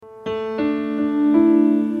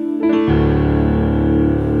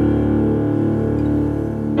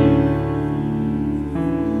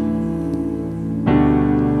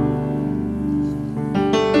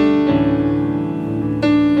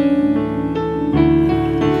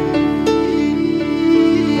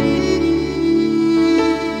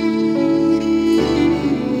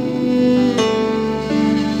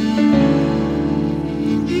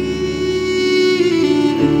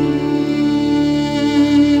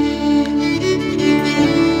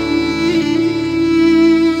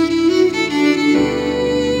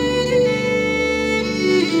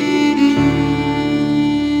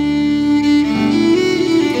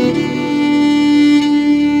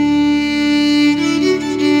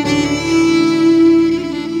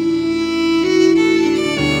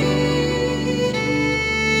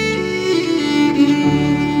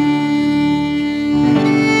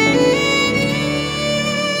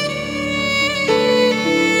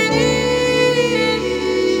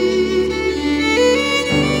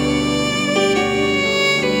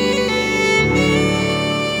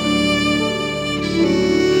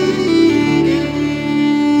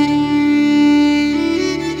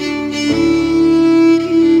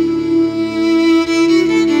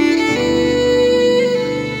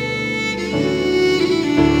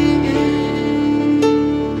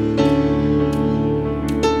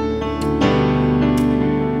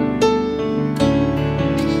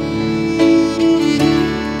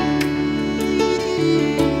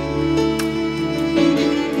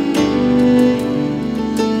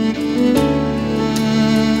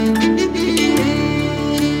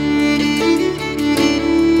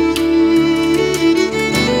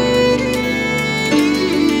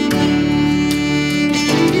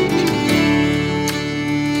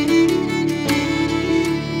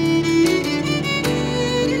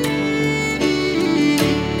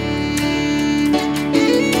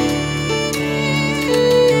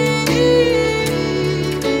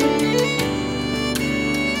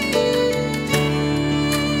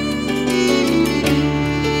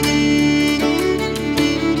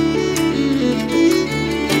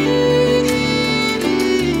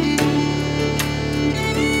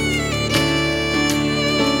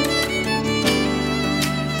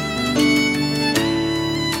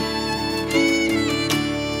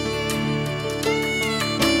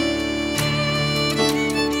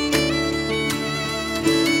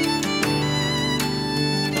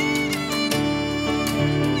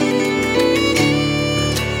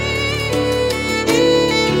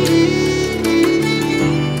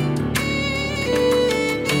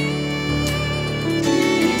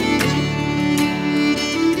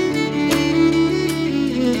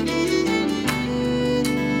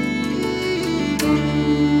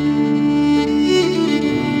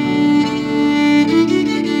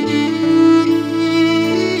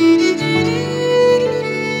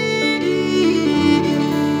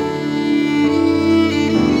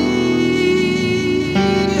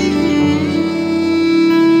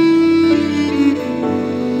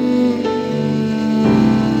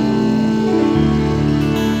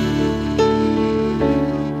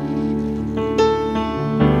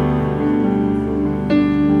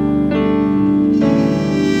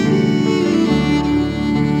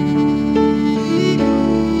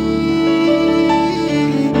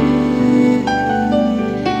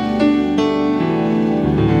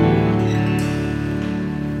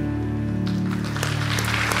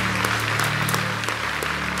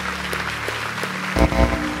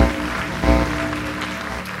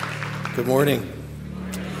morning.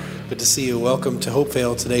 Good to see you. Welcome to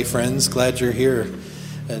Hopevale today, friends. Glad you're here.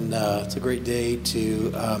 And it's a great day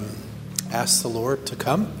to ask the Lord to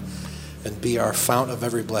come and be our fount of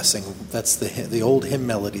every blessing. That's the old hymn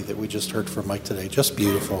melody that we just heard from Mike today. Just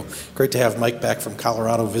beautiful. Great to have Mike back from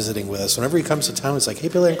Colorado visiting with us. Whenever he comes to town, he's like, "Hey,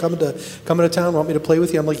 Billy, I'm coming to town. Want me to play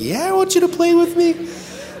with you?" I'm like, "Yeah, I want you to play with me."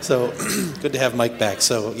 So good to have Mike back.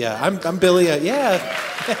 So yeah, I'm Billy.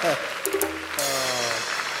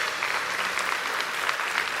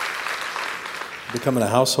 Becoming a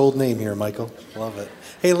household name here, Michael. Love it.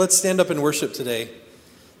 Hey, let's stand up and worship today.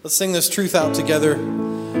 Let's sing this truth out together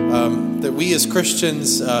that we as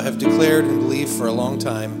Christians have declared and believed for a long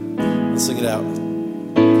time. Let's sing it out.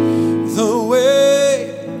 The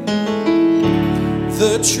way,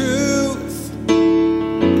 the truth,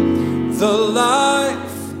 the life,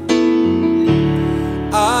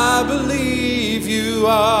 I believe you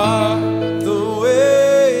are the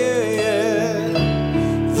way,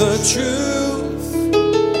 the truth,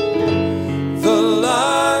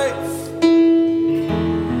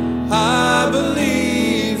 I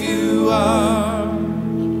believe you are.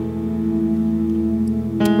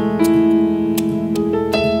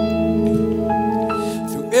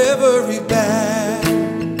 Through every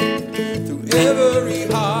battle, through every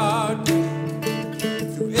heartbeat,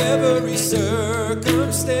 through every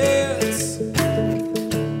circumstance,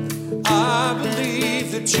 I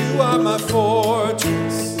believe that you are my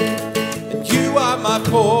fortress, and you are my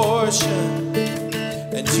portion.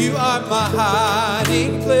 And you are my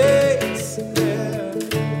hiding place. Yeah.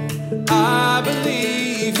 I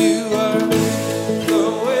believe you are the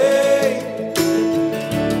way,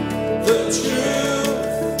 the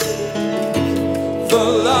truth, the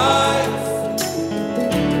life.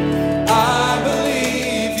 I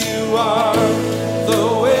believe you are the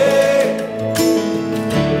way,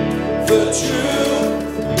 the truth,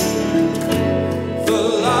 the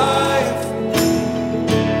life.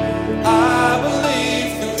 I believe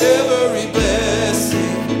every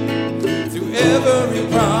blessing, through every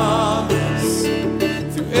promise,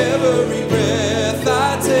 through every breath I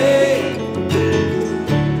take,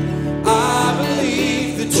 I believe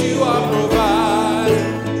that you are provider,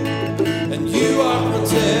 and you are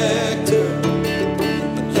protector,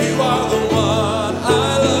 and you are the one I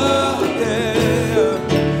love. Yeah.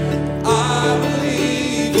 I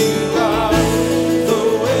believe you are the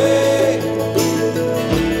way,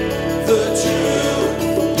 the truth,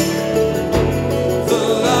 the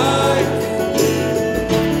life.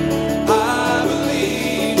 I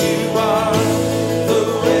believe you are the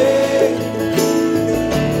way,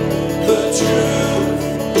 the truth,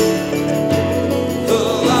 the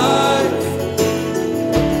life.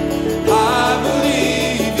 I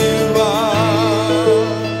believe you are.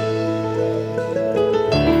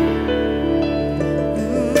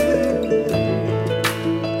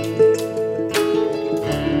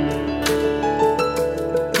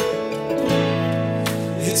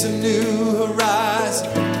 It's a new horizon,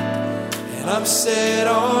 and I'm set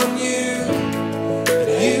on you.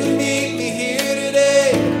 And you meet me here today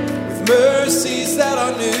with mercies that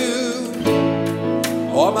are new.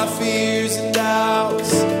 All my fears and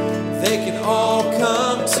doubts, they can all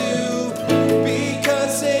come to,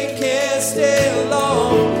 because they can't stay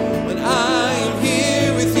long when I am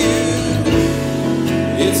here with you.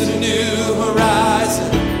 It's a new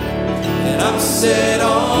horizon, and I'm set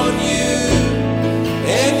on you.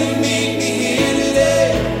 And you meet me here today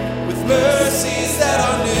with mercies that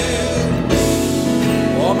are new.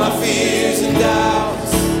 All my fears and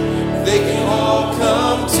doubts, they can all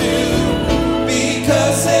come to,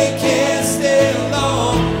 because they can't stay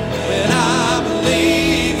long when I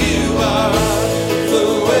believe you are the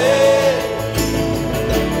way,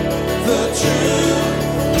 the truth,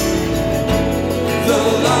 the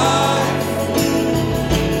life.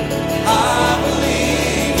 I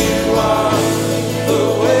believe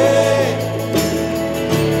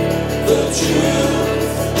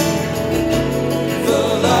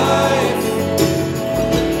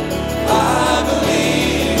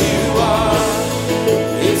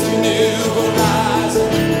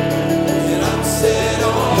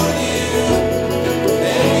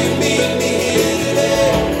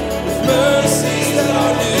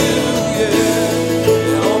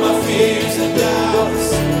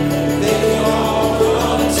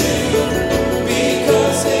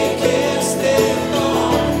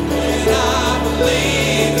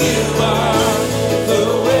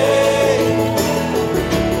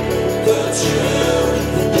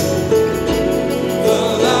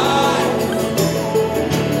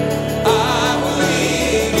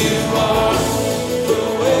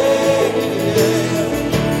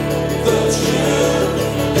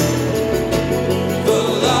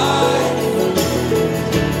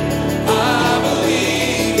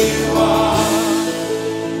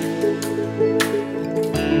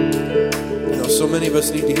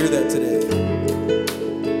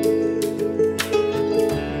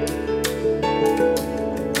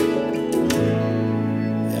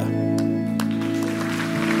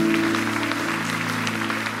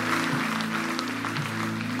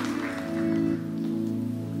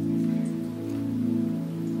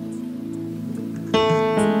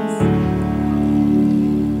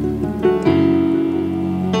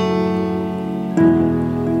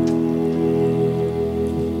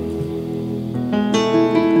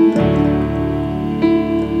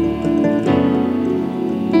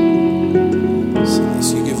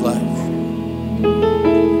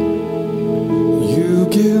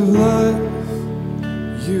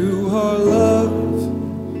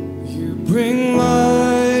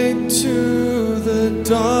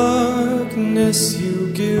darkness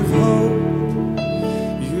you give hope.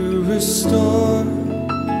 You restore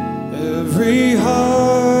every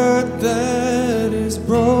heart that is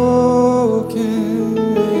broken.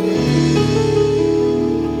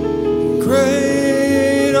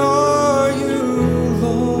 Great are you,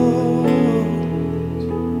 Lord.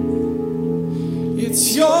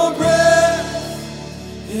 It's your breath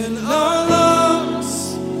in our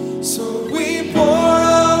lungs, so we pour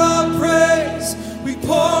out our praise. We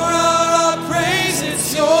pour out our praise.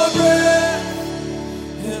 It's your breath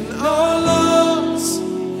in our lungs,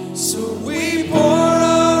 so we pour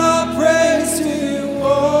out our praise to you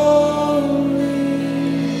only.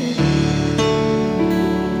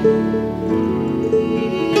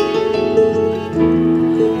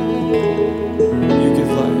 You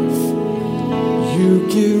give life. You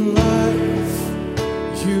give life.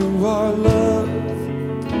 You are love.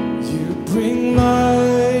 You bring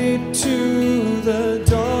light to the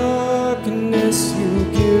darkness. You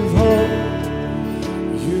give hope.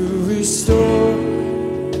 You restore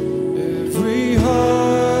every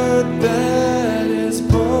heart that is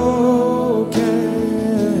broken.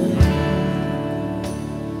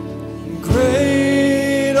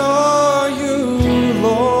 Great are you,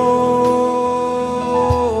 Lord.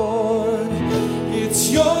 It's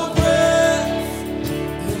your breath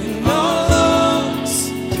in our lungs,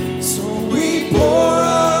 so we pour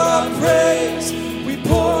out our praise. We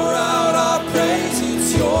pour out our praise.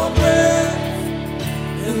 It's your breath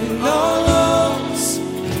in our lungs,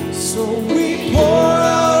 so we pour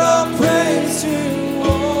out our praise to you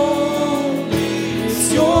only. It's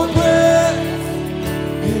your breath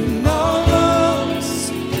in our lungs,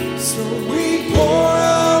 so we pour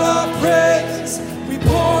out our praise. We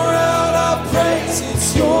pour out our praise. It's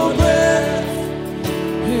your breath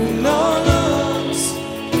in our lungs,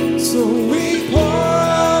 so we pour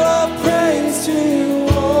out our praise to you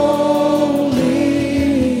only.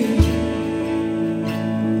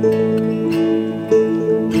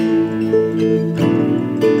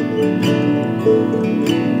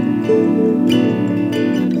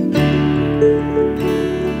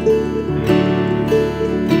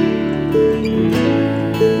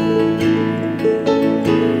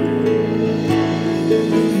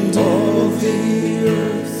 And all the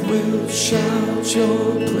earth will shout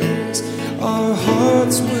your praise. Our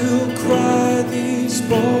hearts will cry, these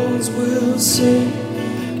bones will sing.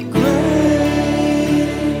 Great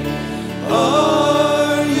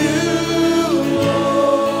are you,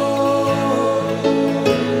 Lord.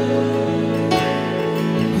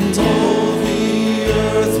 And all the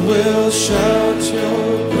earth will shout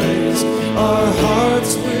your praise. Our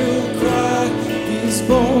hearts will cry, these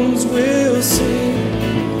bones will sing.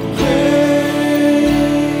 Great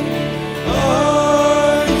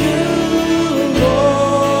are you, Lord.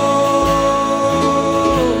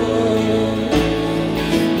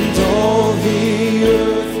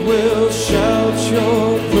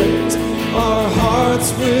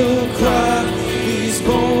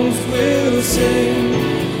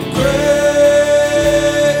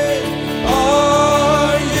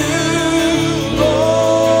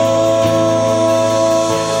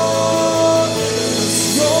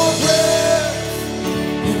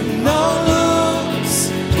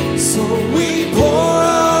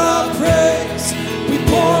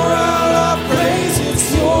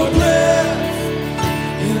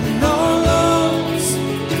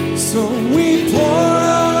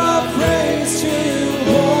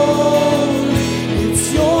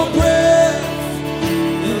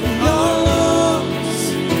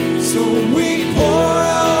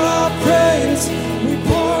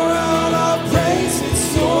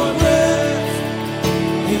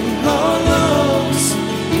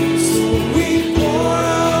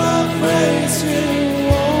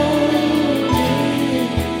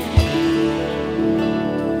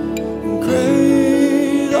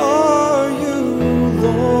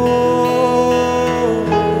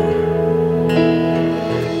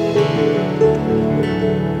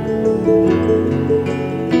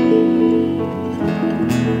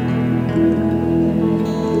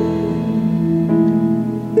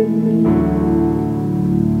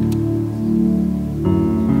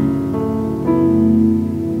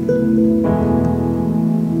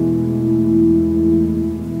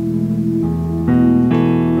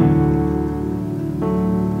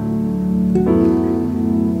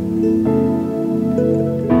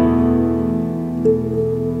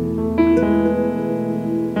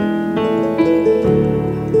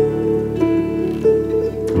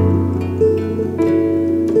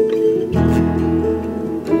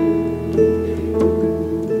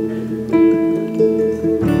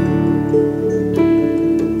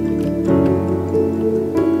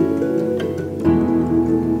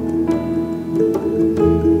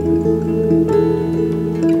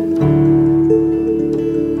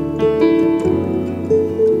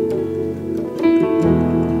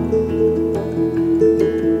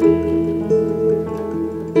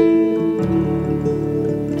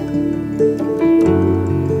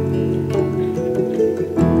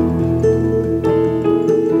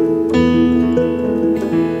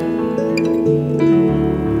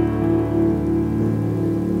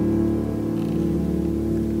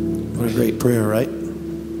 What a great prayer, right?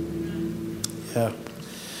 Yeah.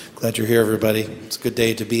 Glad you're here, everybody. It's a good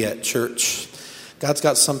day to be at church. God's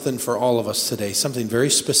got something for all of us today, something very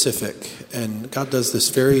specific. And God does this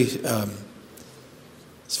very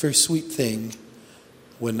sweet thing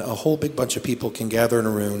when a whole big bunch of people can gather in a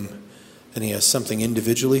room and he has something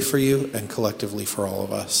individually for you and collectively for all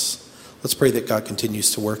of us. Let's pray that God continues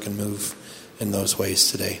to work and move in those ways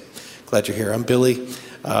today. Glad you're here. I'm Billy.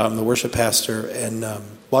 I'm the worship pastor. And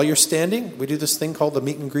while you're standing, we do this thing called the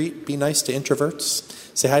meet and greet. Be nice to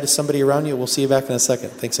introverts. Say hi to somebody around you. We'll see you back in a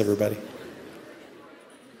second. Thanks, everybody.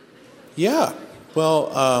 Yeah. Well,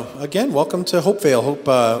 again, welcome to Hopevale. Hope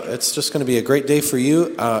it's just going to be a great day for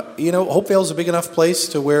you. Hopevale is a big enough place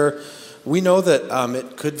to where we know that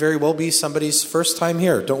it could very well be somebody's first time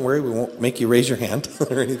here. Don't worry, we won't make you raise your hand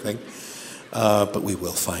or anything. But we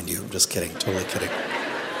will find you. I'm just kidding. Totally kidding.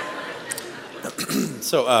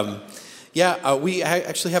 So, we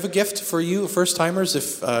actually have a gift for you first-timers.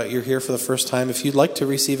 If you're here for the first time, if you'd like to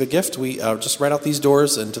receive a gift, we just right out these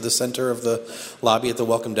doors and to the center of the lobby at the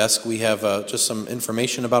welcome desk, we have just some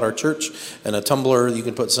information about our church and a tumbler. You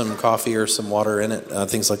can put some coffee or some water in it,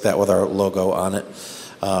 things like that with our logo on it.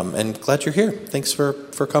 And glad you're here. Thanks for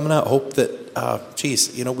coming out. Hope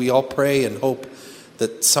that, we all pray and hope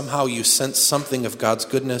that somehow you sense something of God's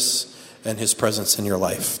goodness and his presence in your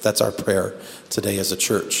life. That's our prayer today as a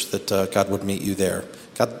church, that God would meet you there.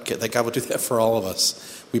 That God would do that for all of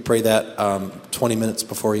us. We pray that 20 minutes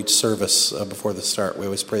before each service, before the start. We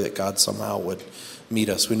always pray that God somehow would meet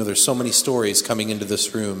us. We know there's so many stories coming into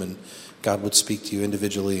this room, and God would speak to you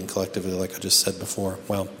individually and collectively, like I just said before.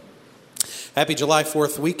 Well, happy July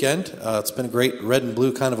 4th weekend. It's been a great red and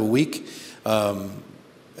blue kind of a week.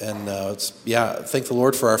 Thank the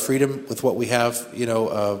Lord for our freedom with what we have.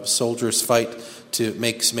 Soldiers fight to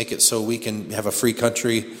make it so we can have a free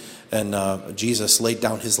country, and Jesus laid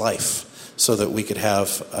down his life so that we could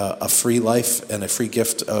have a free life and a free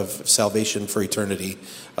gift of salvation for eternity.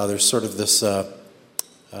 There's sort of this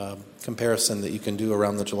comparison that you can do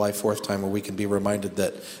around the July 4th time where we can be reminded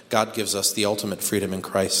that God gives us the ultimate freedom in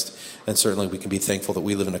Christ, and certainly we can be thankful that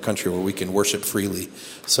we live in a country where we can worship freely.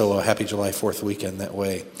 So happy July 4th weekend that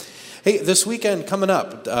way. Hey, this weekend coming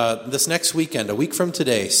up, this next weekend, a week from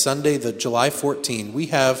today, Sunday, the July 14, we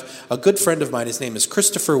have a good friend of mine. His name is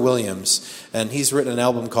Christopher Williams, and he's written an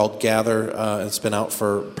album called Gather, and it's been out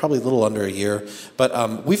for probably a little under a year.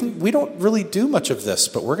 But we don't really do much of this,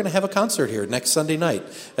 but we're going to have a concert here next Sunday night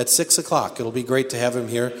at 6 o'clock. It'll be great to have him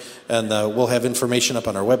here, and we'll have information up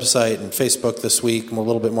on our website and Facebook this week, and a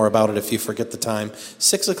little bit more about it if you forget the time.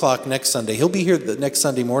 6 o'clock next Sunday. He'll be here the next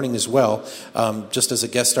Sunday morning as well, just as a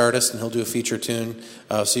guest artist. And he'll do a feature tune,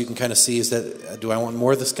 so you can kind of see, do I want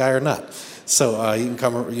more of this guy or not? So you can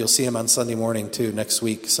come, you'll see him on Sunday morning too next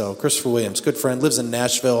week. So Christopher Williams, good friend, lives in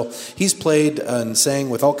Nashville. He's played and sang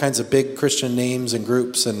with all kinds of big Christian names and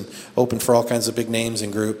groups, and opened for all kinds of big names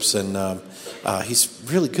and groups. And he's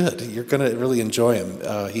really good. You're going to really enjoy him.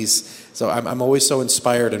 I'm always so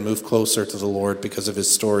inspired and moved closer to the Lord because of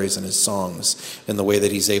his stories and his songs and the way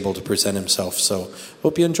that he's able to present himself. So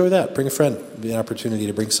hope you enjoy that. Bring a friend. It'll be an opportunity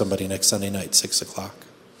to bring somebody next Sunday night, 6 o'clock.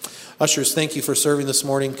 Ushers, thank you for serving this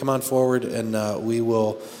morning. Come on forward, and we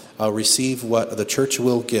will receive what the church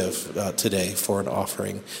will give today for an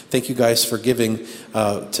offering. Thank you guys for giving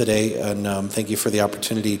today, and thank you for the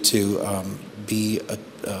opportunity to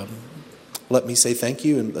let me say thank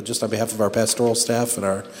you, and just on behalf of our pastoral staff and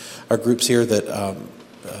our groups here that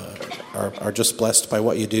are just blessed by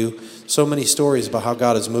what you do. So many stories about how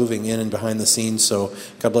God is moving in and behind the scenes. So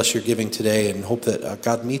God bless your giving today, and hope that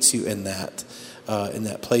God meets you in that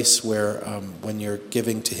place where when you're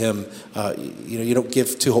giving to him, you don't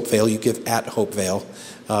give to Hopevale, you give at Hopevale.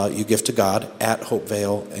 You give to God at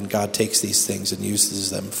Hopevale, and God takes these things and uses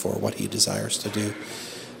them for what he desires to do.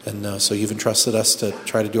 And so you've entrusted us to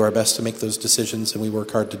try to do our best to make those decisions, and we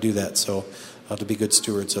work hard to do that. So to be good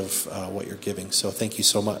stewards of what you're giving. So thank you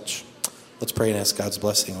so much. Let's pray and ask God's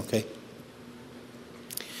blessing, okay?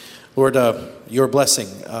 Lord, your blessing,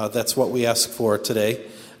 that's what we ask for today,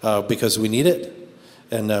 because we need it.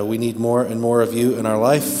 And we need more and more of you in our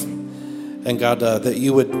life. And God, that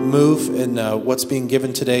you would move in what's being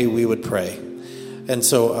given today, we would pray. And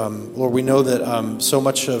so, Lord, we know that so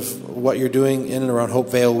much of what you're doing in and around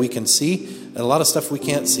Hopevale we can see, and a lot of stuff we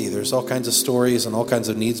can't see. There's all kinds of stories and all kinds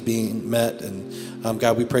of needs being met. And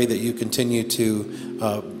God, we pray that you continue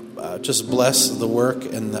to just bless the work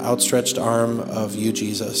and the outstretched arm of you,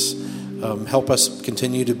 Jesus. Help us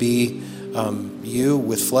continue to be you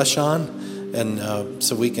with flesh on, and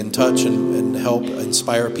so we can touch and help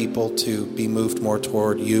inspire people to be moved more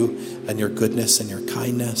toward you and your goodness and your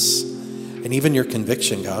kindness. and even your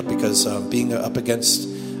conviction, God, because being up against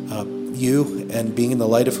you and being in the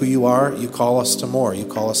light of who you are, you call us to more. You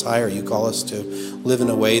call us higher. You call us to live in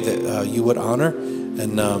a way that you would honor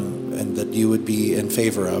and that you would be in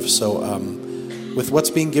favor of. So with what's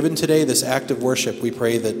being given today, this act of worship, we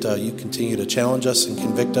pray that you continue to challenge us and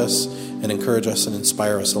convict us and encourage us and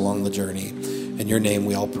inspire us along the journey. In your name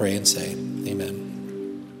we all pray and say, amen.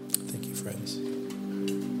 Thank you, friends.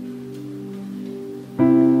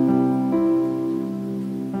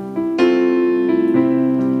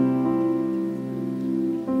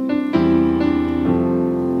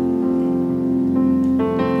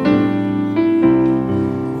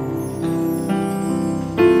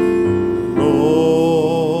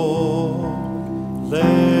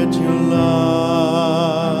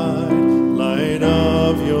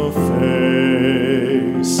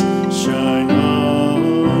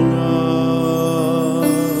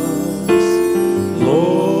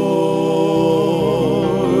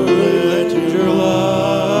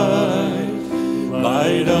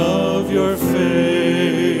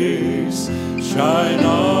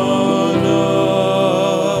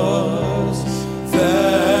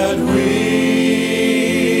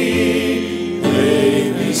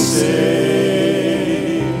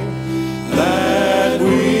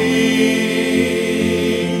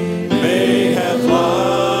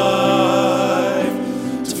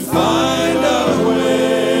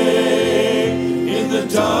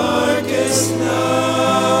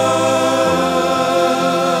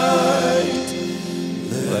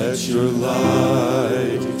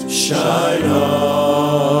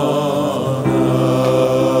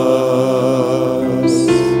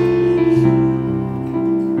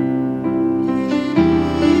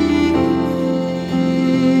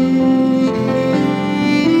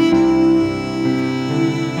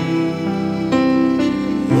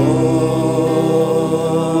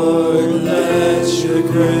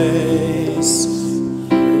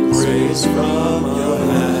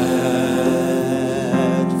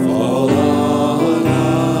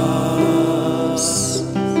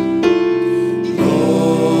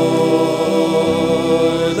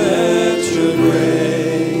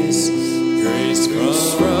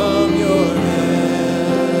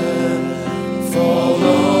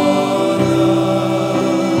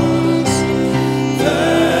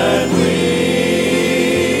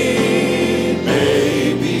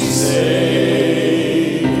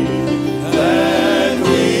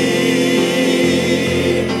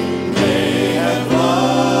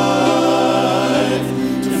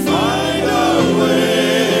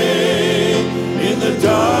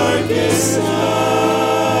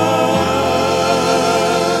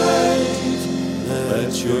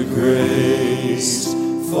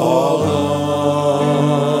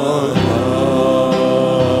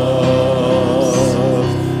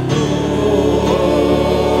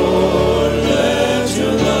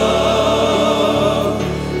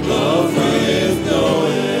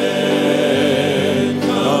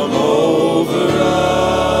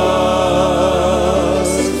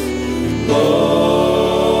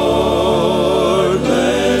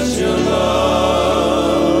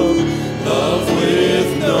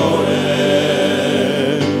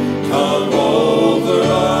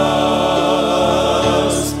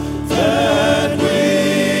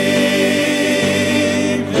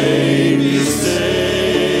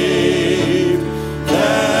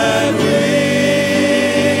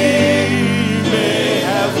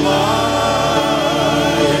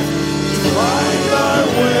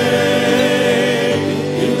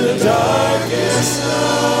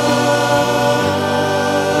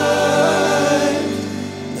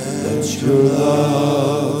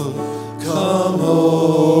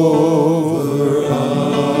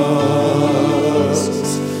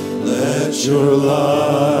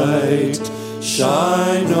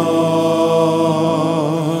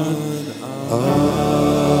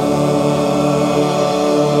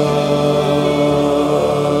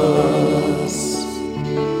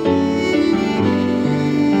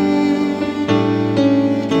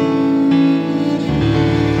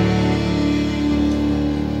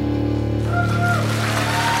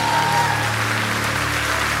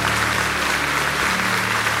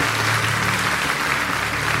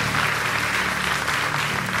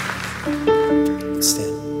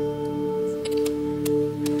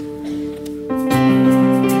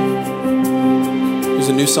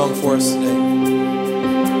 Song for us today.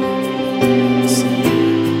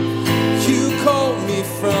 You called me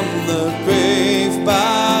from the grave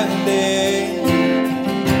by day.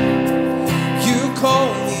 You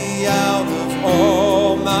called me out of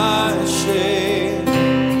all my shame.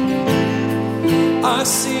 I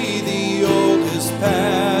see the old has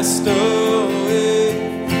passed away.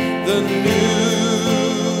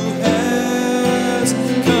 new has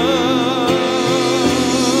come.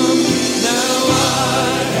 Now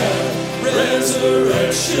I have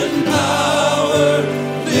resurrection power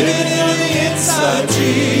living on the inside,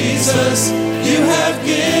 Jesus. You have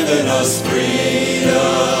given us freedom,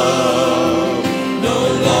 no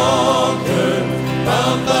longer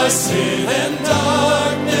bound by sin and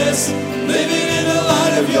darkness, living in the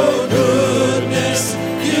light of your goodness.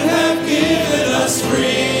 You have given us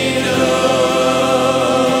freedom.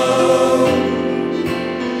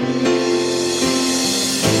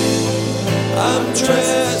 I'm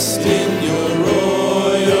dressed in your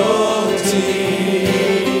royalty.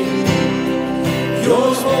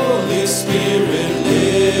 Your Holy Spirit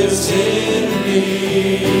lives in me.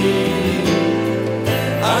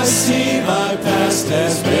 I see my past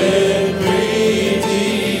has been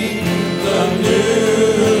redeemed. The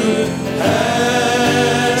new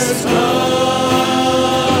has come.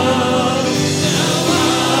 Now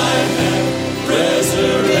I have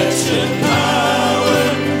resurrection power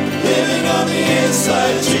living on the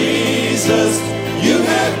inside, Jesus. You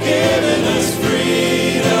have given us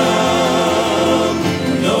freedom,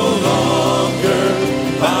 no longer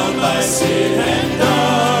bound by sin and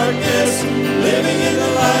darkness, living in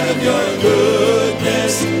the light of your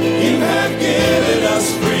goodness. You have given us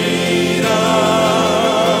freedom,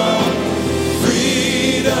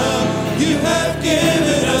 freedom. You have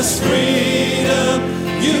given us freedom.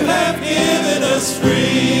 You have given us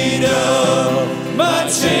freedom. My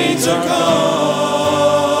chains are gone.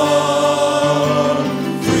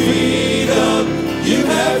 Freedom. You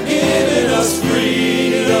have given us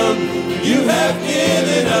freedom. You have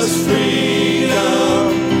given us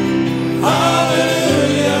freedom.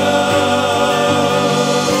 Hallelujah.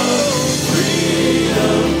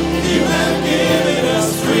 Freedom. You have given us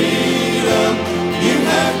freedom. You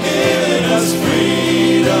have given us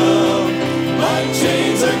freedom. My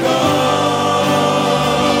chains are gone.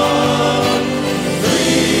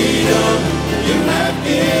 Freedom. You have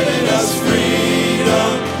given us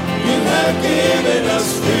freedom. You have given us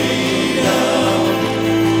freedom.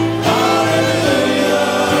 Hallelujah.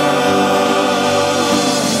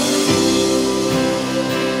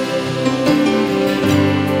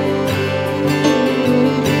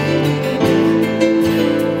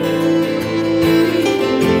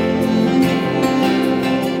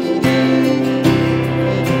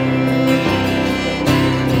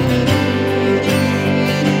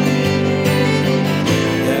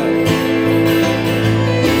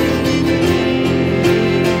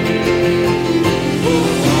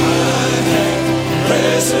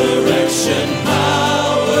 Resurrection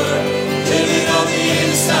power living on the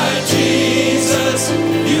inside, Jesus.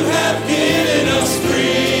 You have given us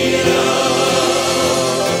freedom,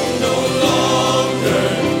 no longer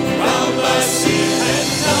bound by sin and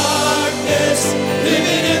darkness,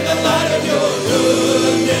 living in the light of your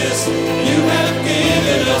goodness. You have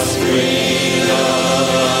given us freedom.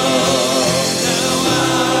 Now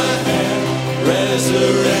I have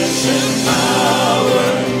resurrection power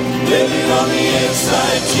living on the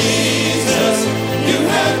inside, Jesus. You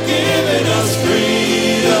have given us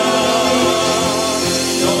freedom,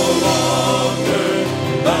 no longer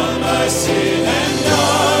bound by sin and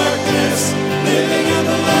darkness, living in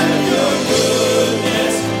the light of your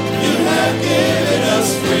goodness. You have given us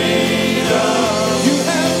freedom. You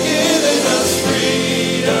have given us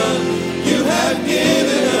freedom. You have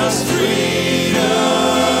given us freedom.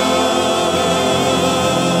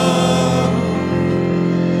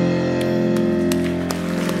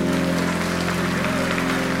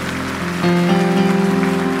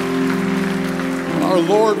 Our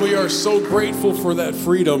Lord, we are so grateful for that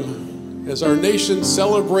freedom as our nation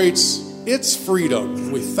celebrates its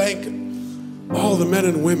freedom. We thank all the men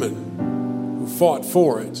and women who fought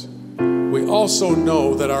for it. We also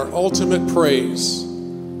know that our ultimate praise,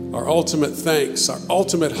 our ultimate thanks, our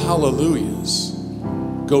ultimate hallelujahs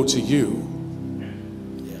go to you.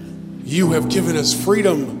 You have given us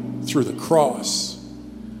freedom through the cross.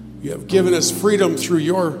 You have given us freedom through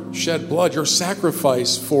your shed blood, your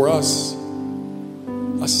sacrifice for us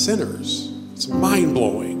sinners. It's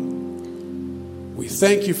mind-blowing. We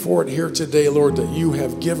thank you for it here today, Lord, that you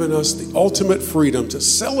have given us the ultimate freedom to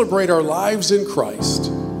celebrate our lives in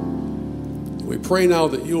Christ. We pray now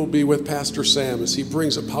that you will be with Pastor Sam as he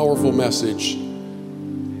brings a powerful message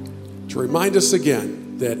to remind us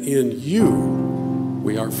again that in you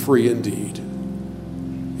we are free indeed.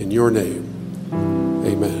 In your name,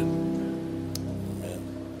 amen.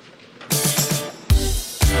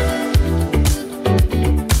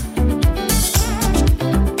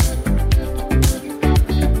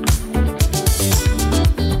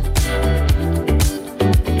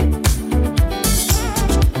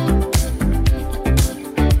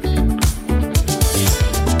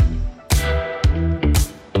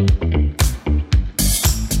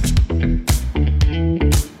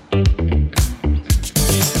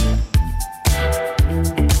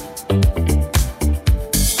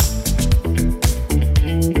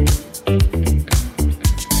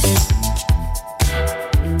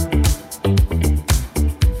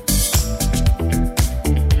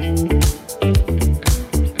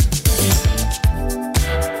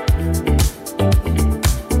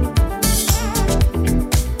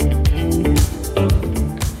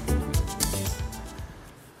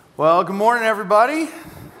 Well, good morning, everybody.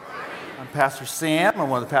 I'm Pastor Sam.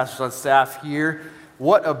 I'm one of the pastors on staff here.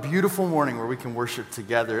 What a beautiful morning where we can worship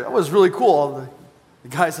together. That was really cool. The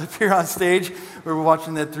guys up here on stage, we were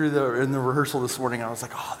watching that in the rehearsal this morning, and I was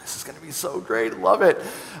like, oh, this is going to be so great. Love it.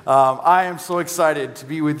 I am so excited to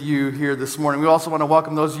be with you here this morning. We also want to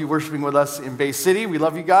welcome those of you worshiping with us in Bay City. We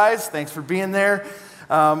love you guys. Thanks for being there.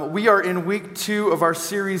 We are in week 2 of our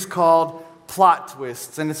series called Plot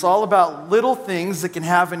Twists, and it's all about little things that can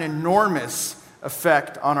have an enormous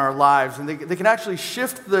effect on our lives, and they can actually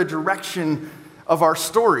shift the direction of our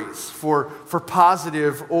stories for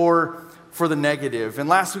positive or for the negative. And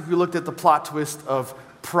last week we looked at the plot twist of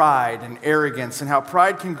pride and arrogance and how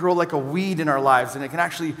pride can grow like a weed in our lives, and it can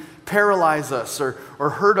actually paralyze us or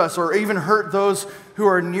hurt us or even hurt those who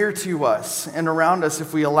are near to us and around us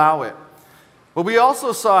if we allow it. But we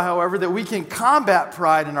also saw, however, that we can combat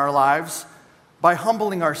pride in our lives by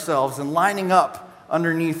humbling ourselves and lining up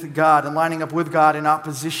underneath God and lining up with God in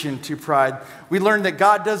opposition to pride. We learned that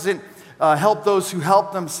God doesn't help those who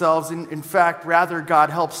help themselves. In fact, rather, God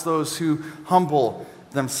helps those who humble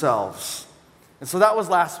themselves. And so that was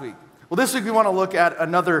last week. Well, this week we want to look at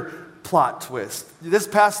another plot twist. This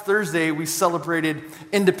past Thursday, we celebrated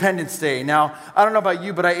Independence Day. Now, I don't know about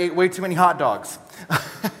you, but I ate way too many hot dogs.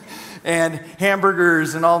 And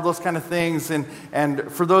hamburgers and all those kind of things.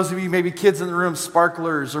 And for those of you, maybe kids in the room,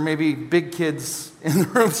 sparklers, or maybe big kids in the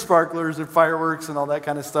room, sparklers and fireworks and all that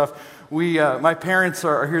kind of stuff. My parents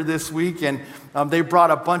are here this week, and they brought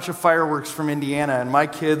a bunch of fireworks from Indiana, and my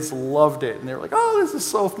kids loved it. And they were like, oh, this is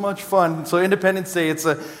so much fun. So Independence Day, it's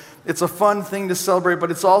a fun thing to celebrate, but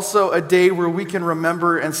it's also a day where we can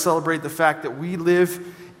remember and celebrate the fact that we live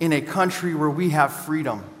in a country where we have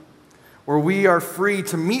freedom, where we are free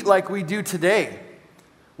to meet like we do today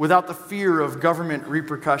without the fear of government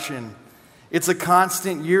repercussion. It's a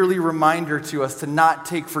constant yearly reminder to us to not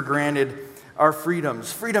take for granted our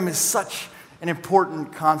freedoms. Freedom is such an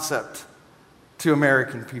important concept to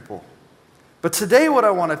American people. But today what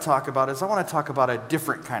I want to talk about is I want to talk about a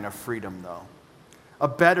different kind of freedom, though. A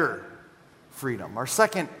better freedom. Our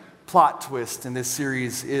second plot twist in this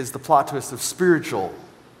series is the plot twist of spiritual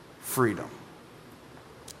freedom.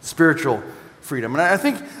 Spiritual freedom. And I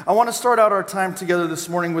think I want to start out our time together this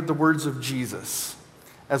morning with the words of Jesus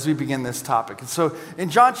as we begin this topic. And so in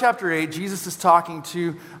John chapter 8, Jesus is talking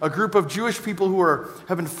to a group of Jewish people who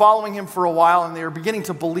have been following him for a while, and they are beginning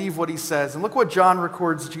to believe what he says. And look what John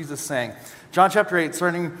records Jesus saying. John chapter 8,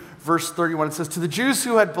 starting verse 31, it says, "To the Jews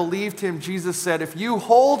who had believed him, Jesus said, 'If you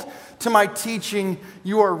hold to my teaching,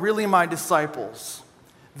 you are really my disciples.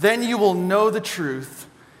 Then you will know the truth,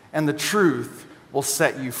 and the truth will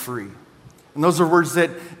set you free.'" And those are words that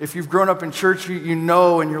if you've grown up in church, you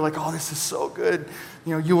know, and you're like, oh, this is so good.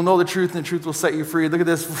 You will know the truth, and the truth will set you free. Look at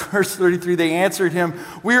this, verse 33. They answered him,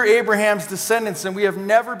 "We are Abraham's descendants, and we have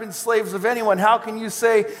never been slaves of anyone. How can you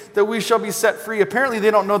say that we shall be set free?" Apparently,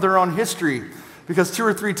 they don't know their own history, because 2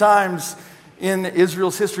 or 3 times in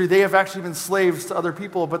Israel's history, they have actually been slaves to other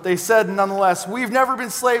people. But they said, nonetheless, "We've never been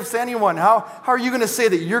slaves to anyone. How are you going to say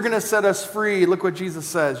that you're going to set us free?" Look what Jesus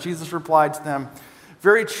says. Jesus replied to them,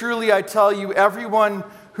 "Very truly, I tell you, everyone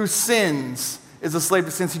who sins is a slave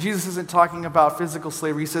to sin." See, Jesus isn't talking about physical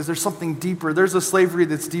slavery. He says there's something deeper. There's a slavery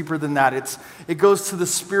that's deeper than that. It goes to the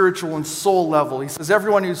spiritual and soul level. He says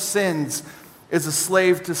everyone who sins is a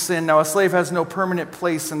slave to sin. Now, a slave has no permanent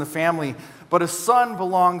place in the family, but a son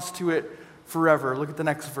belongs to it forever. Look at the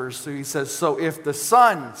next verse. So he says, "So if the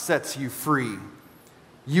Son sets you free,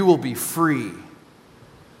 you will be free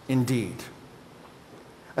indeed."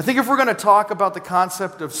 I think if we're going to talk about the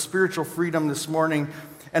concept of spiritual freedom this morning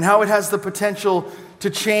and how it has the potential to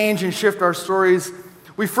change and shift our stories,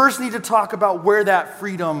 we first need to talk about where that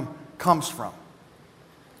freedom comes from.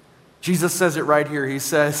 Jesus says it right here. He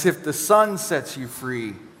says, "If the Son sets you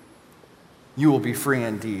free, you will be free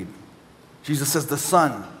indeed." Jesus says the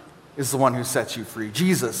Son is the one who sets you free.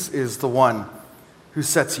 Jesus is the one who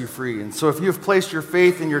sets you free. And so if you have placed your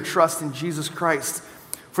faith and your trust in Jesus Christ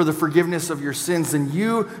for the forgiveness of your sins, then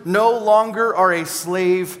you no longer are a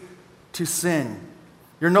slave to sin.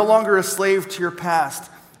 You're no longer a slave to your past.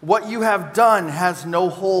 What you have done has no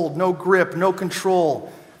hold, no grip, no control,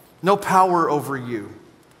 no power over you.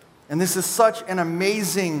 And this is such an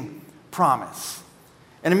amazing promise.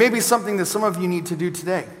 And it may be something that some of you need to do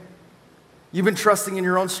today. You've been trusting in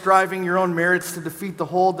your own striving, your own merits to defeat the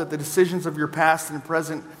hold that the decisions of your past and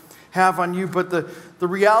present have on you. But the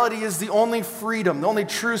reality is the only freedom, the only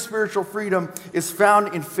true spiritual freedom is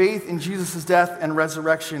found in faith in Jesus' death and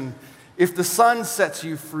resurrection. If the Son sets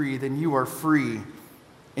you free, then you are free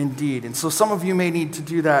indeed. And so some of you may need to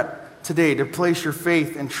do that today, to place your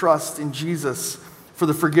faith and trust in Jesus for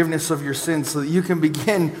the forgiveness of your sins so that you can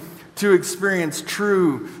begin to experience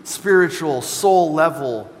true spiritual,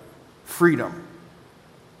 soul-level freedom.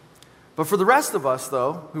 But for the rest of us,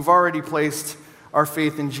 though, who've already placed our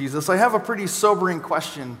faith in Jesus, I have a pretty sobering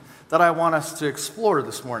question that I want us to explore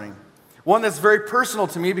this morning. One that's very personal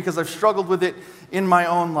to me because I've struggled with it in my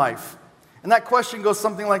own life. And that question goes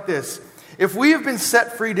something like this. If we have been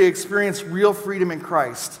set free to experience real freedom in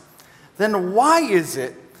Christ, then why is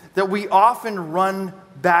it that we often run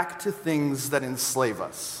back to things that enslave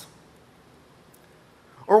us?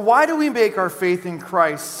 Or why do we make our faith in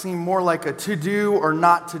Christ seem more like a to-do or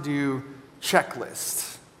not to-do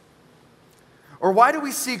checklist? Or why do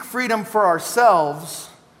we seek freedom for ourselves,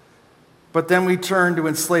 but then we turn to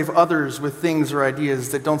enslave others with things or ideas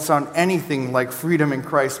that don't sound anything like freedom in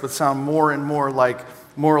Christ, but sound more and more like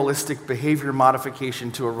moralistic behavior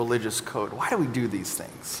modification to a religious code? Why do we do these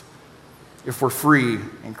things if we're free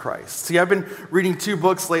in Christ? See, I've been reading 2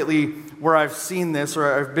 books lately where I've seen this,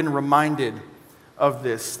 or I've been reminded of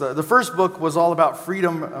this. The first book was all about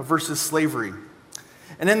freedom versus slavery.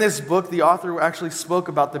 And in this book, the author actually spoke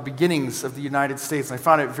about the beginnings of the United States. And I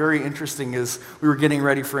found it very interesting as we were getting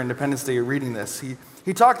ready for Independence Day reading this.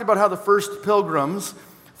 He talked about how the first pilgrims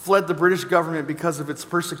fled the British government because of its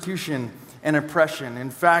persecution and oppression. In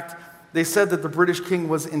fact, they said that the British king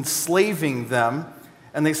was enslaving them,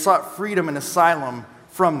 and they sought freedom and asylum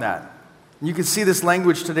from that. And you can see this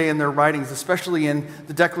language today in their writings, especially in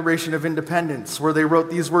the Declaration of Independence, where they wrote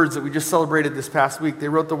these words that we just celebrated this past week. They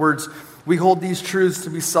wrote the words, "We hold these truths to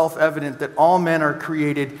be self-evident, that all men are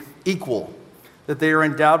created equal, that they are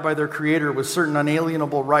endowed by their Creator with certain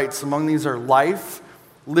unalienable rights. Among these are life,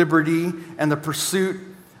 liberty, and the pursuit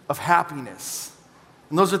of happiness."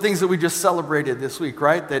 And those are things that we just celebrated this week,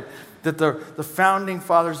 right? That the founding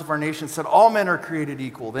fathers of our nation said all men are created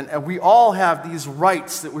equal. And we all have these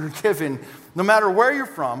rights that we're given, no matter where you're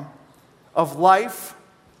from, of life,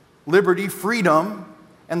 liberty, freedom,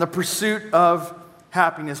 and the pursuit of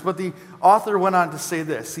happiness. But the author went on to say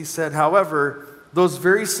this. He said, however, those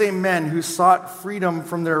very same men who sought freedom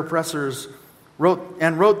from their oppressors wrote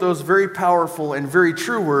those very powerful and very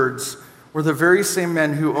true words were the very same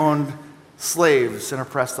men who owned slaves and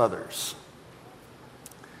oppressed others.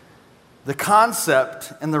 The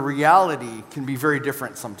concept and the reality can be very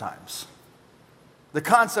different sometimes. The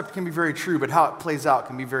concept can be very true, but how it plays out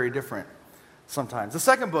can be very different sometimes. The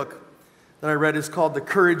second book that I read is called The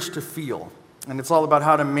Courage to Feel, and it's all about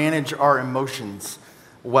how to manage our emotions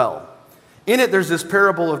well. In it, there's this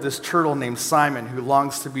parable of this turtle named Simon who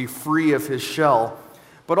longs to be free of his shell,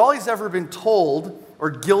 but all he's ever been told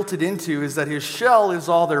or guilted into is that his shell is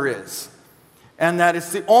all there is, and that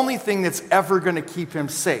it's the only thing that's ever going to keep him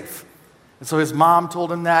safe. And so his mom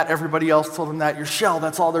told him that, everybody else told him that, your shell,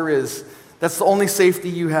 that's all there is. That's the only safety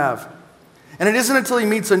you have. And it isn't until he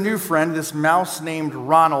meets a new friend, this mouse named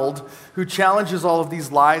Ronald, who challenges all of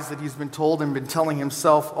these lies that he's been told and been telling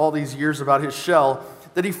himself all these years about his shell,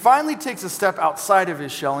 that he finally takes a step outside of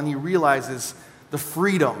his shell and he realizes the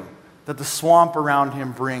freedom that the swamp around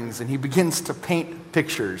him brings. And he begins to paint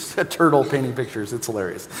pictures, a turtle painting pictures. It's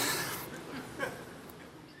hilarious.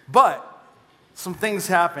 But some things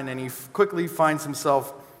happen, and he quickly finds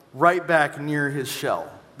himself right back near his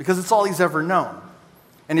shell because it's all he's ever known.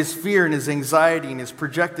 And his fear and his anxiety and his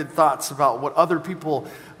projected thoughts about what other people,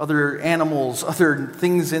 other animals, other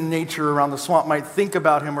things in nature around the swamp might think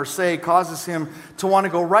about him or say causes him to want to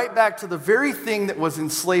go right back to the very thing that was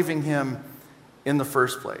enslaving him in the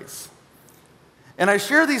first place. And I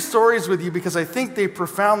share these stories with you because I think they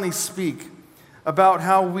profoundly speak about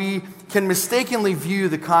how we can mistakenly view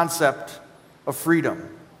the concept of freedom. You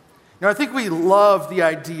know, I think we love the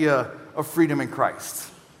idea of freedom in Christ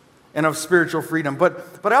and of spiritual freedom,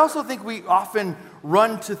 but I also think we often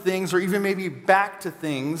run to things or even maybe back to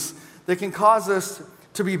things that can cause us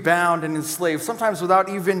to be bound and enslaved, sometimes without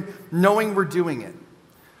even knowing we're doing it.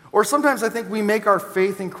 Or sometimes I think we make our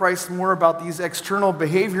faith in Christ more about these external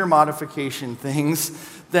behavior modification things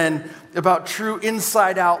than about true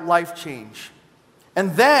inside-out life change.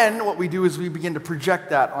 And then what we do is we begin to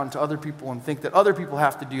project that onto other people and think that other people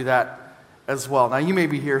have to do that as well. Now, you may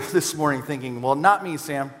be here this morning thinking, well, not me,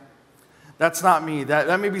 Sam. That's not me.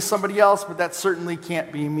 That may be somebody else, but that certainly can't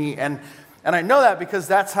be me. And I know that because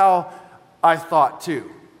that's how I thought too.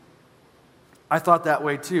 I thought that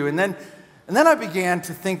way too. And then I began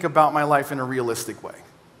to think about my life in a realistic way.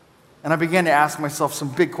 And I began to ask myself some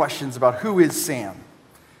big questions about who is Sam.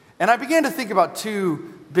 And I began to think about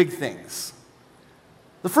 2 big things.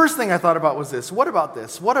 The first thing I thought about was this. What about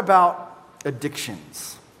this? What about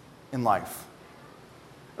addictions in life?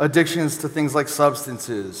 Addictions to things like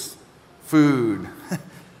substances, food,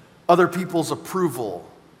 other people's approval,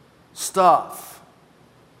 stuff.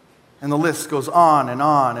 And the list goes on and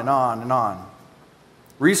on and on and on.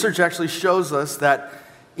 Research actually shows us that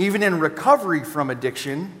even in recovery from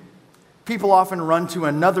addiction, people often run to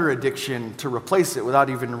another addiction to replace it without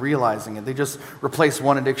even realizing it. They just replace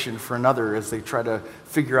one addiction for another as they try to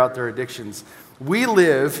figure out their addictions. We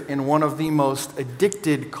live in one of the most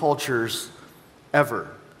addicted cultures ever.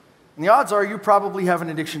 And the odds are you probably have an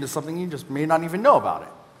addiction to something you just may not even know about it.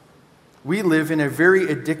 We live in a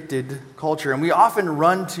very addicted culture, and we often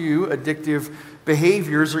run to addictive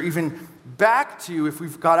behaviors, or even back to, if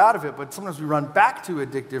we've got out of it, but sometimes we run back to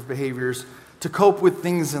addictive behaviors to cope with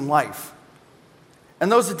things in life.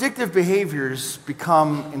 And those addictive behaviors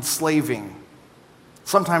become enslaving,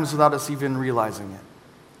 sometimes without us even realizing it.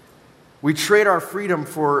 We trade our freedom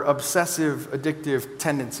for obsessive, addictive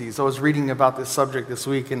tendencies. I was reading about this subject this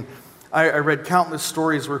week, and I read countless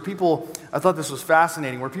stories where people, I thought this was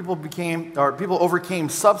fascinating, where people overcame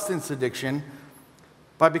substance addiction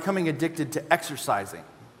by becoming addicted to exercising.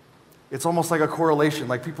 It's almost like a correlation,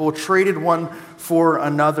 like people traded one for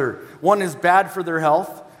another. One is bad for their health,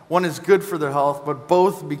 one is good for their health, but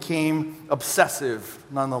both became obsessive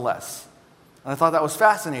nonetheless. And I thought that was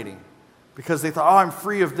fascinating because they thought, oh, I'm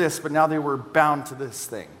free of this, but now they were bound to this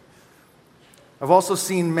thing. I've also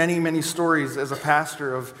seen many, many stories as a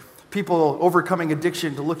pastor of people overcoming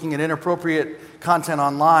addiction to looking at inappropriate content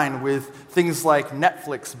online with things like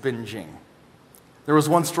Netflix binging. There was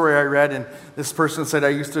one story I read, and this person said, I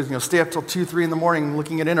used to stay up till 2, 3 in the morning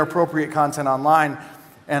looking at inappropriate content online,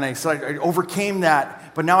 and I said I overcame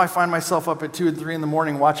that, but now I find myself up at 2 and 3 in the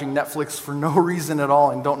morning watching Netflix for no reason at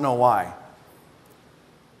all and don't know why.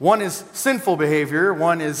 One is sinful behavior,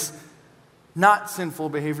 one is not sinful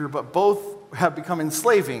behavior, but both have become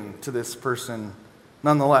enslaving to this person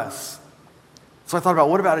nonetheless. So I thought about,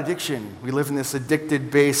 what about addiction? We live in this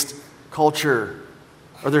addicted-based culture.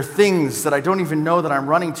 Are there things that I don't even know that I'm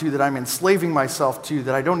running to, that I'm enslaving myself to,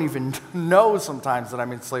 that I don't even know sometimes that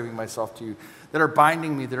I'm enslaving myself to, that are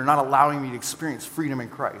binding me, that are not allowing me to experience freedom in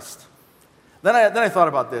Christ? Then I thought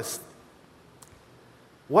about this.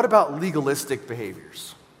 What about legalistic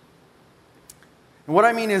behaviors? And what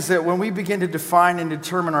I mean is that when we begin to define and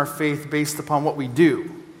determine our faith based upon what we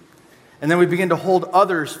do, and then we begin to hold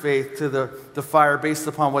others' faith to the fire based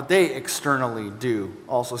upon what they externally do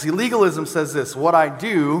also. See, legalism says this: what I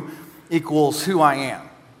do equals who I am.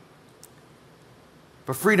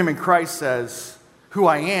 But freedom in Christ says who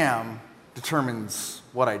I am determines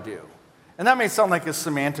what I do. And that may sound like a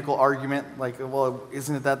semantical argument, like, well,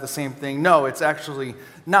 isn't that the same thing? No, it's actually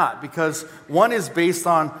not, because one is based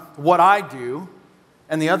on what I do,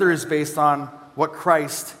 and the other is based on what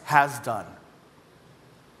Christ has done.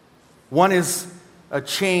 One is a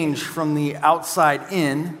change from the outside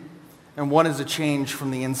in, and one is a change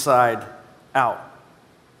from the inside out.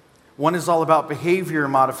 One is all about behavior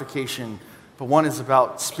modification, but one is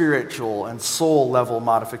about spiritual and soul level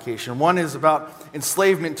modification. One is about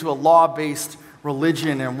enslavement to a law-based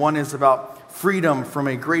religion, and one is about freedom from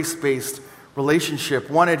a grace-based relationship.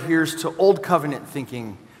 One adheres to old covenant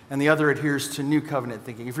thinking, and the other adheres to new covenant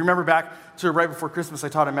thinking. If you remember back to right before Christmas, I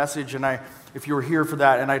taught a message, and if you were here for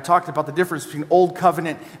that, and I talked about the difference between old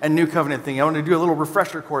covenant and new covenant thinking. I want to do a little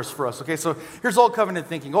refresher course for us. Okay, so here's old covenant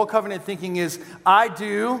thinking. Old covenant thinking is, I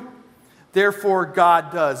do, therefore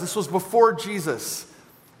God does. This was before Jesus.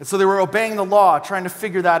 And so they were obeying the law, trying to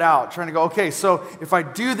figure that out, trying to go, okay, so if I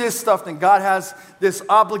do this stuff, then God has this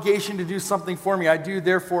obligation to do something for me. I do,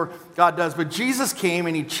 therefore God does. But Jesus came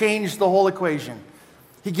and he changed the whole equation.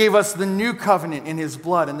 He gave us the new covenant in his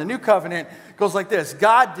blood. And the new covenant goes like this: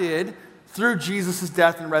 God did through Jesus'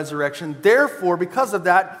 death and resurrection. Therefore, because of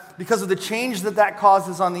that, because of the change that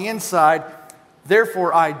causes on the inside,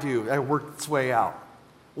 therefore I do. It worked its way out.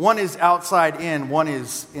 One is outside in, one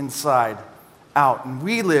is inside out. And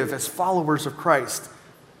we live as followers of Christ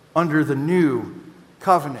under the new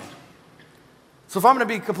covenant. So if I'm going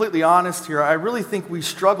to be completely honest here, I really think we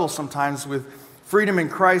struggle sometimes with freedom in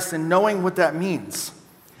Christ and knowing what that means,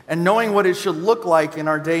 and knowing what it should look like in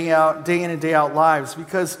our day in and day out lives,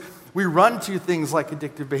 because we run to things like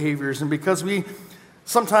addictive behaviors, and because we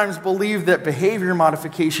sometimes believe that behavior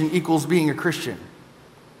modification equals being a Christian.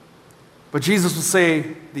 But Jesus would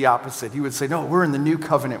say the opposite. He would say, no, we're in the new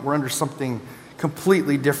covenant. We're under something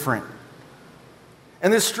completely different.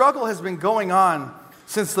 And this struggle has been going on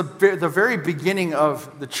since the very beginning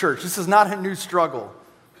of the church. This is not a new struggle.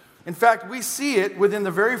 In fact, we see it within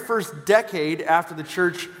the very first decade after the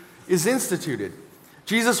church is instituted.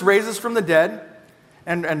 Jesus raises from the dead,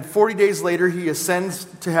 and 40 days later he ascends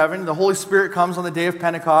to heaven. The Holy Spirit comes on the day of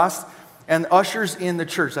Pentecost and ushers in the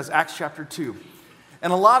church. That's Acts chapter 2.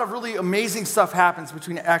 And a lot of really amazing stuff happens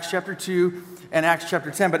between Acts chapter 2 and Acts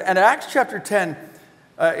chapter 10. But at Acts chapter 10,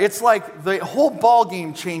 it's like the whole ball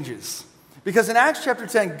game changes. Because in Acts chapter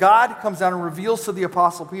 10, God comes down and reveals to the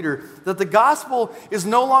Apostle Peter that the gospel is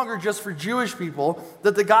no longer just for Jewish people,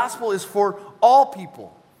 that the gospel is for all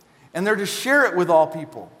people. And they're to share it with all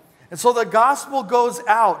people. And so the gospel goes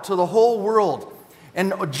out to the whole world.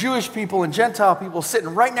 And Jewish people and Gentile people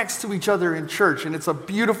sitting right next to each other in church. And it's a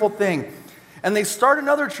beautiful thing. And they start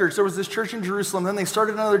another church. There was this church in Jerusalem. Then they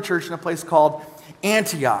started another church in a place called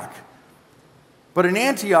Antioch. But in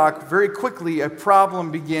Antioch, very quickly, a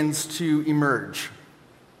problem begins to emerge.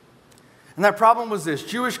 And that problem was this.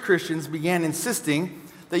 Jewish Christians began insisting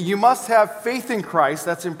that you must have faith in Christ,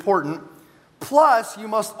 that's important, plus you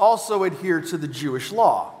must also adhere to the Jewish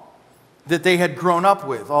law that they had grown up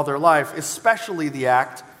with all their life, especially the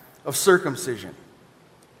act of circumcision.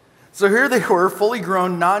 So here they were, fully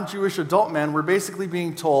grown, non-Jewish adult men, were basically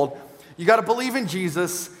being told, you got to believe in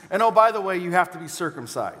Jesus, and oh, by the way, you have to be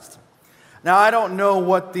circumcised. Now, I don't know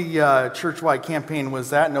what the church-wide campaign was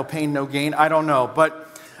that, no pain, no gain, I don't know,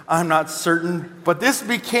 but I'm not certain. But this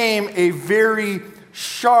became a very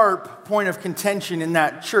sharp point of contention in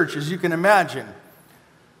that church, as you can imagine.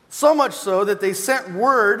 So much so that they sent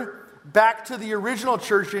word back to the original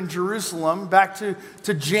church in Jerusalem, back to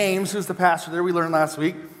James, who's the pastor there, we learned last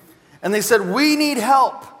week, and they said, we need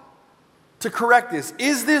help to correct this.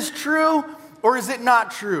 Is this true or is it not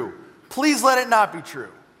true? Please let it not be true.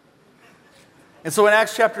 And so in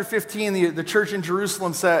Acts chapter 15, the church in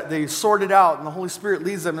Jerusalem said, they sorted out, and the Holy Spirit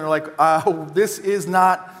leads them. They're like, this is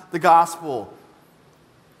not the gospel.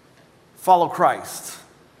 Follow Christ.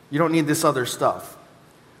 You don't need this other stuff.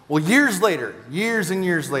 Well, years and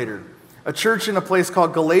years later, a church in a place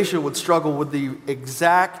called Galatia would struggle with the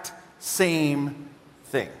exact same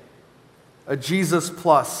thing. A Jesus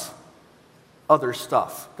plus other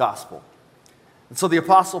stuff gospel. And so the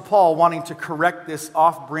Apostle Paul, wanting to correct this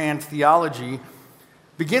off-brand theology,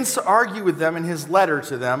 begins to argue with them in his letter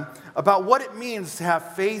to them about what it means to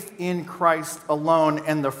have faith in Christ alone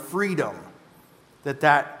and the freedom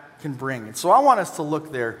that can bring. And so I want us to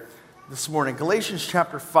look there this morning. Galatians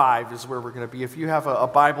chapter 5 is where we're going to be. If you have a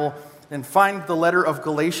Bible, then find the letter of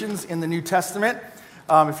Galatians in the New Testament.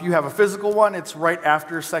 If you have a physical one, it's right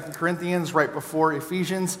after 2 Corinthians, right before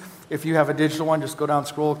Ephesians. If you have a digital one, just go down,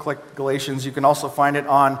 scroll, click Galatians. You can also find it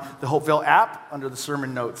on the Hopeville app under the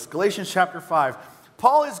sermon notes. Galatians chapter 5.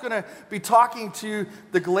 Paul is going to be talking to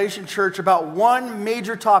the Galatian church about one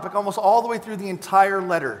major topic almost all the way through the entire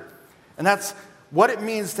letter. And that's what it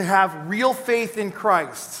means to have real faith in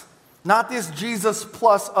Christ. Not this Jesus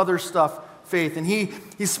plus other stuff faith. And he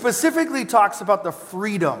specifically talks about the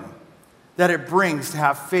freedom that it brings to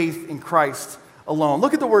have faith in Christ alone.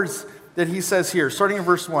 Look at the words that he says here, starting in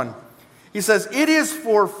verse 1. He says, it is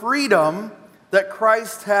for freedom that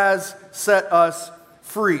Christ has set us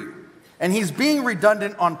free. And he's being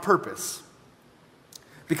redundant on purpose.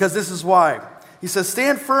 Because this is why. He says,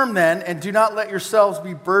 stand firm then, and do not let yourselves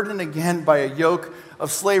be burdened again by a yoke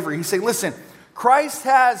of slavery. He's saying, listen, Christ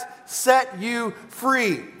has set you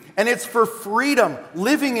free. And it's for freedom,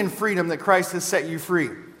 living in freedom, that Christ has set you free.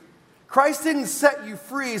 Christ didn't set you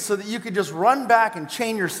free so that you could just run back and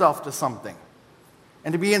chain yourself to something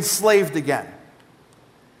and to be enslaved again.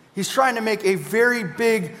 He's trying to make a very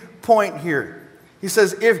big point here. He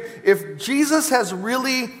says, if Jesus has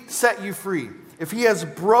really set you free, if he has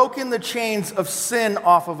broken the chains of sin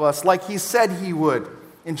off of us like he said he would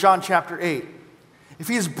in John chapter 8, if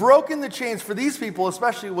he's broken the chains for these people,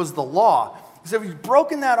 especially it was the law, he said, if he's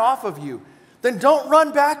broken that off of you, then don't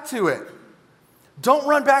run back to it. Don't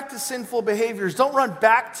run back to sinful behaviors. Don't run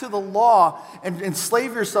back to the law and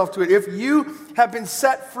enslave yourself to it. If you have been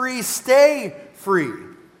set free, stay free.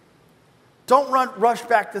 Don't rush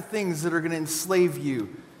back to things that are going to enslave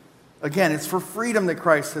you. Again, it's for freedom that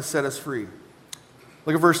Christ has set us free.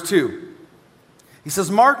 Look at verse 2. He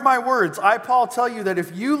says, mark my words, I, Paul, tell you that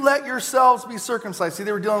if you let yourselves be circumcised, see,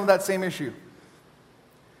 they were dealing with that same issue.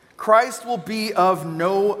 Christ will be of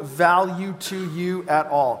no value to you at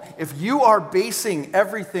all. If you are basing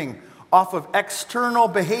everything off of external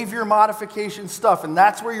behavior modification stuff, and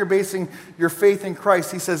that's where you're basing your faith in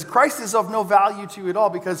Christ, he says, Christ is of no value to you at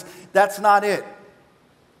all because that's not it.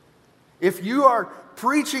 If you are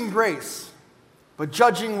preaching grace, but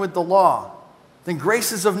judging with the law, then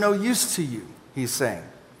grace is of no use to you, he's saying.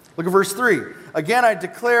 Look at verse 3. Again, I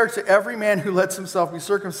declare to every man who lets himself be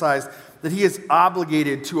circumcised that he is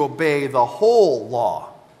obligated to obey the whole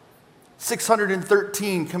law.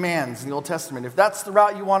 613 commands in the Old Testament. If that's the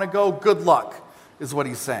route you want to go, good luck, is what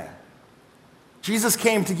he's saying. Jesus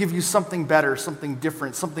came to give you something better, something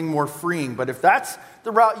different, something more freeing. But if that's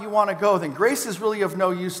the route you want to go, then grace is really of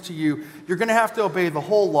no use to you. You're going to have to obey the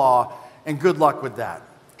whole law, and good luck with that.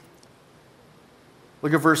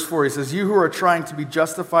 Look at verse 4. He says, you who are trying to be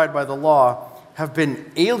justified by the law have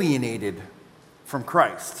been alienated from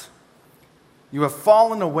Christ. You have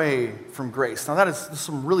fallen away from grace. Now that is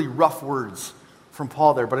some really rough words from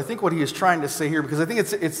Paul there, but I think what he is trying to say here, because I think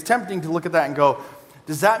it's tempting to look at that and go,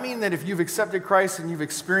 does that mean that if you've accepted Christ and you've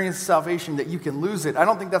experienced salvation that you can lose it? I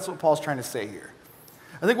don't think that's what Paul's trying to say here.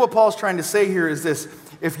 I think what Paul's trying to say here is this: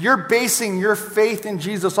 if you're basing your faith in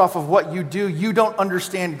Jesus off of what you do, you don't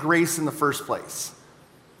understand grace in the first place.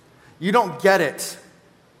 You don't get it.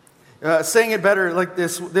 Saying it better like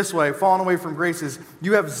this way, falling away from grace, is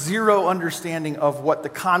you have zero understanding of what the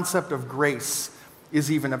concept of grace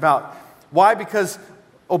is even about. Why? Because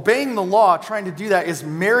obeying the law, trying to do that, is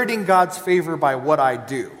meriting God's favor by what I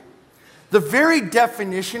do. The very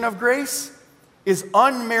definition of grace is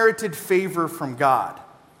unmerited favor from God.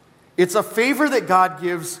 It's a favor that God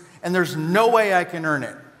gives, and there's no way I can earn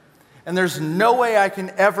it. And there's no way I can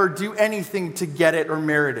ever do anything to get it or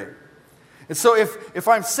merit it. And so if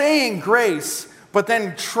I'm saying grace, but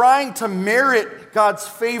then trying to merit God's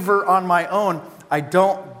favor on my own, I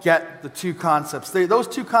don't get the two concepts. Those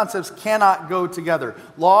two concepts cannot go together.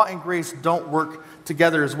 Law and grace don't work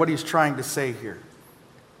together, is what he's trying to say here.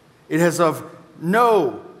 It is of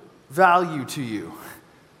no value to you,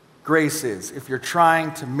 grace is, if you're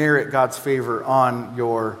trying to merit God's favor on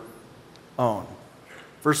your own.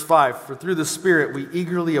 Verse 5, for through the Spirit we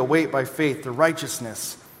eagerly await by faith the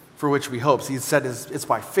righteousness for which we hope. So he said it's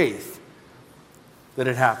by faith that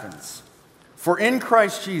it happens. For in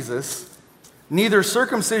Christ Jesus, neither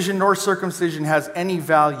circumcision nor circumcision has any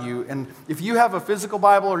value. And if you have a physical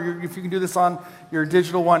Bible, or if you can do this on your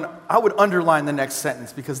digital one, I would underline the next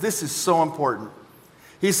sentence, because this is so important.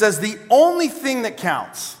 He says the only thing that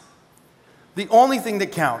counts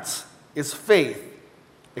is faith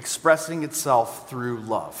expressing itself through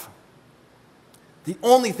love. The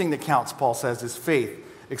only thing that counts, Paul says, is faith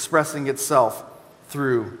expressing itself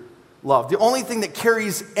through love. The only thing that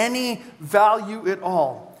carries any value at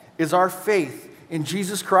all is our faith in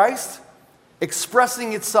Jesus Christ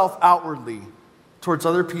expressing itself outwardly towards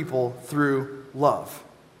other people through love.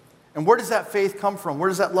 And where does that faith come from? Where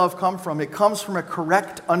does that love come from? It comes from a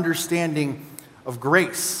correct understanding of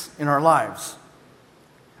grace in our lives.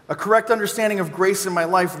 A correct understanding of grace in my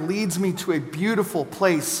life leads me to a beautiful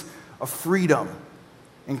place of freedom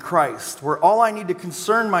in Christ, where all I need to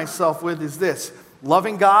concern myself with is this: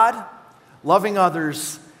 loving God, loving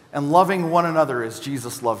others, and loving one another as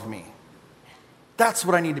Jesus loved me. That's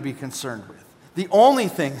what I need to be concerned with. The only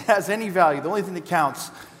thing that has any value, the only thing that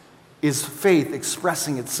counts, is faith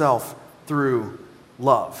expressing itself through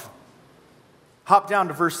love. Hop down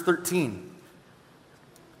to verse 13.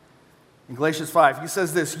 In Galatians 5, he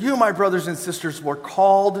says this: you, my brothers and sisters, were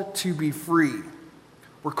called to be free.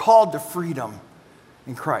 We're called to freedom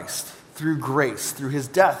in Christ through grace, through his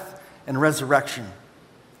death and resurrection.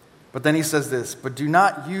 But then he says this: but do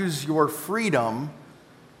not use your freedom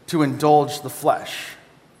to indulge the flesh.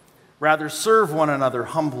 Rather, serve one another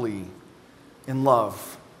humbly in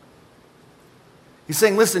love. He's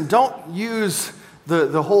saying, listen, don't use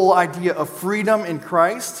the whole idea of freedom in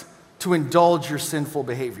Christ to indulge your sinful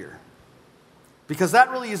behavior. Because that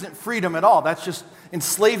really isn't freedom at all. That's just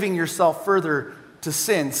enslaving yourself further to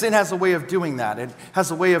sin. Sin has a way of doing that. It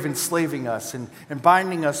has a way of enslaving us and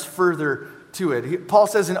binding us further to it. Paul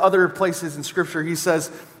says in other places in Scripture, he says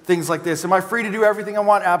things like this: am I free to do everything I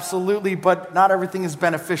want? Absolutely, but not everything is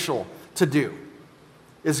beneficial to do.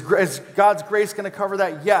 Is God's grace going to cover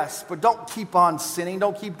that? Yes, but don't keep on sinning.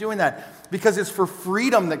 Don't keep doing that, because it's for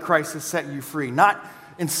freedom that Christ has set you free, not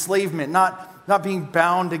enslavement, not being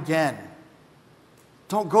bound again.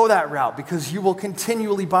 Don't go that route, because you will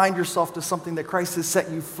continually bind yourself to something that Christ has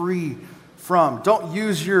set you free from. Don't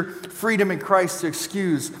use your freedom in Christ to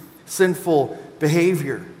excuse sinful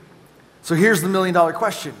behavior. So here's the million-dollar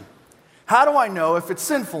question: how do I know if it's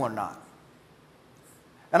sinful or not?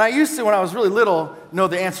 And I used to, when I was really little, know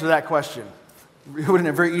the answer to that question in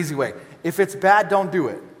a very easy way. If it's bad, don't do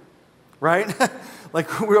it, right? Like,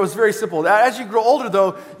 it was very simple. As you grow older,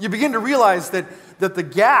 though, you begin to realize that the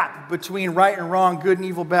gap between right and wrong, good and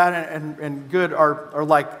evil, bad and good are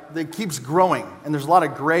like, it keeps growing, and there's a lot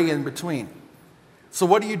of gray in between. So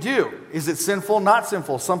what do? Is it sinful, not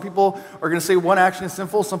sinful? Some people are going to say one action is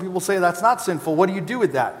sinful. Some people say that's not sinful. What do you do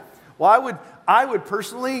with that? Well, I would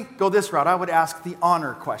personally go this route. I would ask the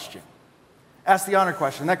honor question. Ask the honor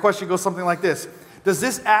question. That question goes something like this: does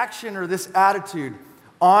this action or this attitude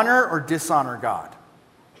honor or dishonor God?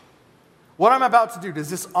 What I'm about to do, does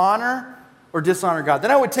this honor or dishonor God? Then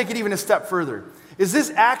I would take it even a step further. Is this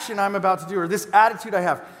action I'm about to do, or this attitude I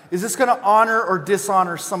have, is this going to honor or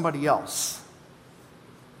dishonor somebody else?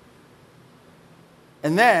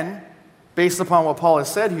 And then, based upon what Paul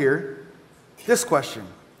has said here, this question: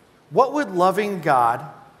 what would loving God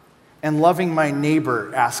and loving my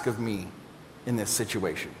neighbor ask of me in this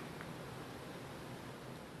situation?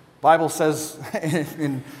 The Bible says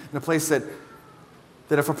in a place that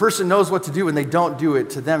if a person knows what to do and they don't do it,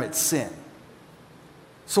 to them it's sin.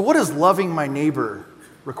 So what does loving my neighbor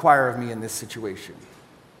require of me in this situation?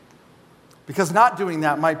 Because not doing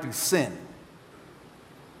that might be sin.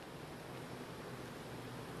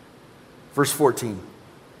 Verse 14.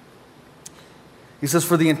 He says,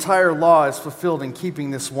 "For the entire law is fulfilled in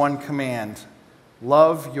keeping this one command: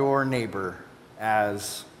 love your neighbor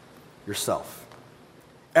as yourself."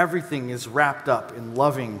 Everything is wrapped up in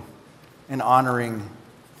loving and honoring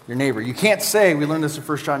your neighbor. You can't say, we learned this in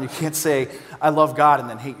 1 John, you can't say, I love God and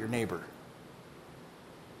then hate your neighbor.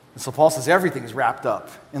 And so Paul says everything is wrapped up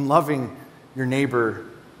in loving your neighbor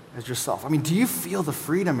as yourself. I mean, do you feel the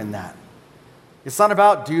freedom in that? It's not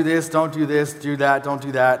about do this, do that, don't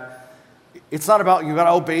do that. It's not about you got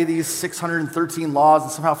to obey these 613 laws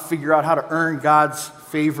and somehow figure out how to earn God's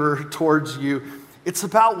favor towards you. It's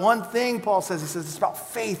about one thing, Paul says. He says it's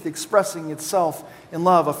about faith expressing itself in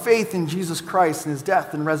love, a faith in Jesus Christ and his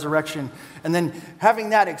death and resurrection, and then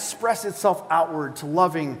having that express itself outward to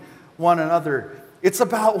loving one another. It's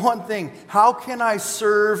about one thing: how can I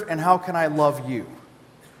serve and how can I love you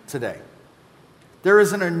today? There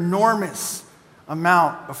is an enormous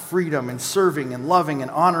amount of freedom in serving and loving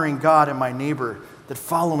and honoring God and my neighbor that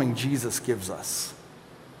following Jesus gives us.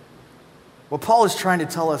 What Paul is trying to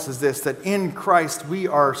tell us is this: that in Christ we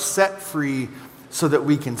are set free so that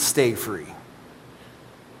we can stay free.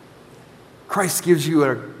 Christ gives you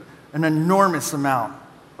an enormous amount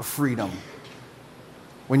of freedom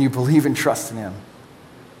when you believe and trust in him.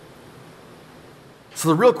 So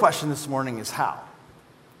the real question this morning is how?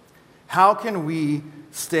 How can we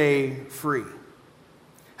stay free?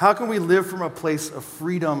 How can we live from a place of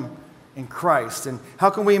freedom in Christ? And how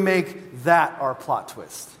can we make that our plot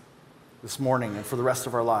twist this morning and for the rest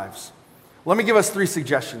of our lives? Let me give us 3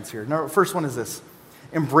 suggestions here. Now, first one is this: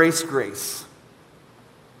 embrace grace.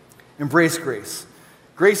 Embrace grace.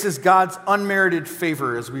 Grace is God's unmerited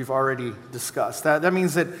favor, as we've already discussed. That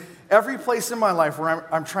means that every place in my life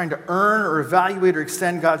where I'm trying to earn or evaluate or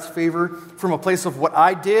extend God's favor from a place of what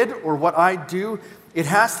I did or what I do, it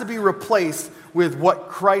has to be replaced with what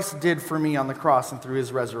Christ did for me on the cross and through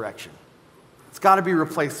his resurrection. It's got to be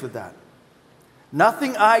replaced with that.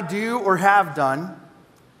 Nothing I do or have done,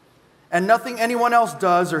 and nothing anyone else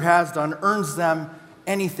does or has done, earns them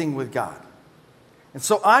anything with God. And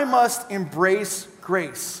so I must embrace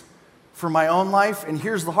grace for my own life. And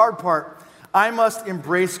here's the hard part: I must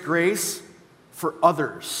embrace grace for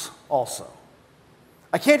others also.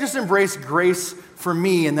 I can't just embrace grace for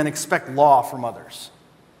me and then expect law from others.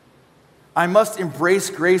 I must embrace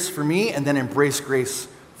grace for me and then embrace grace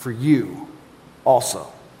for you also.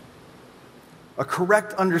 A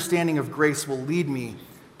correct understanding of grace will lead me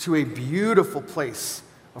to a beautiful place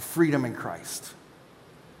of freedom in Christ.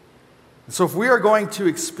 And so if we are going to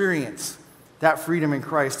experience that freedom in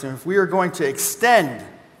Christ, and if we are going to extend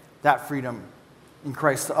that freedom in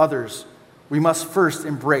Christ to others, we must first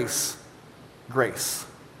embrace grace,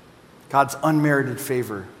 God's unmerited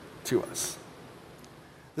favor to us.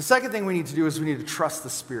 The second thing we need to do is we need to trust the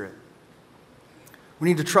Spirit. We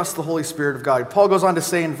need to trust the Holy Spirit of God. Paul goes on to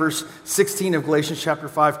say in verse 16 of Galatians chapter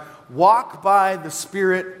 5, walk by the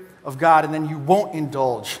Spirit of God, and then you won't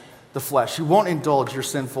indulge the flesh. You won't indulge your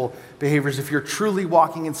sinful behaviors if you're truly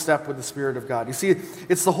walking in step with the Spirit of God. You see,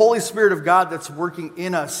 it's the Holy Spirit of God that's working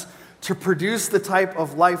in us to produce the type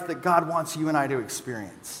of life that God wants you and I to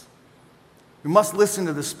experience. We must listen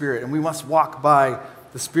to the Spirit, and we must walk by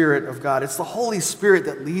the Spirit of God. It's the Holy Spirit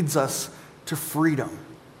that leads us to freedom.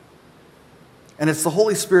 And it's the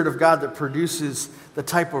Holy Spirit of God that produces the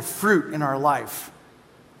type of fruit in our life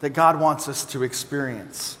that God wants us to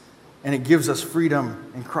experience. And it gives us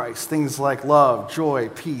freedom in Christ. Things like love, joy,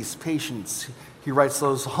 peace, patience. He writes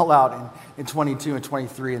those all out in 22 and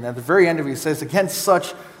 23. And at the very end of it, he says, against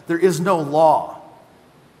such there is no law.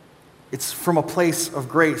 It's from a place of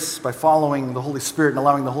grace by following the Holy Spirit and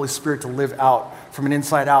allowing the Holy Spirit to live out from an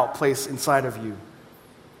inside-out place inside of you.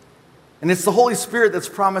 And it's the Holy Spirit that's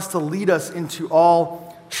promised to lead us into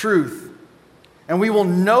all truth. And we will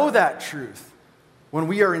know that truth when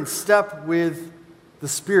we are in step with the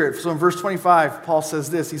Spirit. So in verse 25, Paul says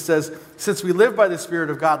this. He says, since we live by the Spirit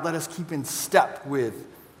of God, let us keep in step with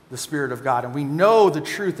the Spirit of God. And we know the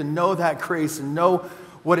truth and know that grace and know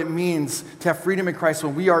what it means to have freedom in Christ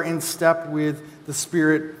when we are in step with the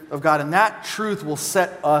Spirit of God. And that truth will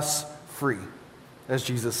set us free, as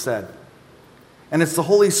Jesus said. And it's the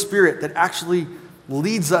Holy Spirit that actually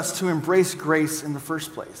leads us to embrace grace in the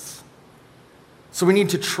first place. So we need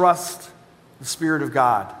to trust the Spirit of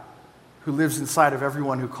God who lives inside of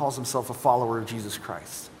everyone who calls himself a follower of Jesus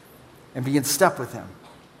Christ and be in step with him.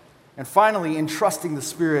 And finally, in trusting the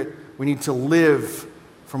Spirit, we need to live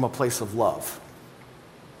from a place of love.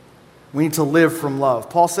 We need to live from love.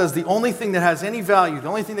 Paul says the only thing that has any value, the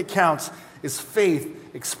only thing that counts, is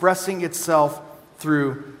faith expressing itself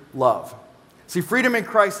through love. See, freedom in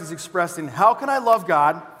Christ is expressed in how can I love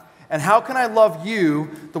God and how can I love you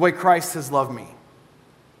the way Christ has loved me.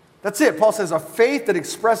 That's it. Paul says a faith that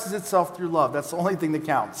expresses itself through love. That's the only thing that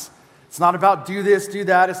counts. It's not about do this, do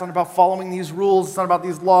that. It's not about following these rules. It's not about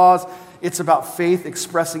these laws. It's about faith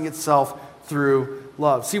expressing itself through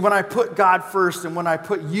love. See, when I put God first and when I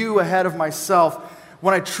put you ahead of myself,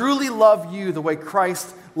 when I truly love you the way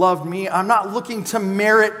Christ loved me, I'm not looking to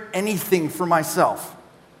merit anything for myself.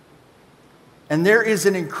 And there is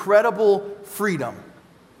an incredible freedom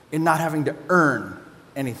in not having to earn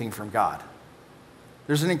anything from God.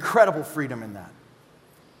 There's an incredible freedom in that.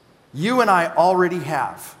 You and I already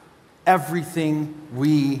have everything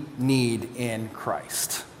we need in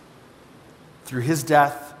Christ. Through his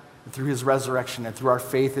death, and through his resurrection, and through our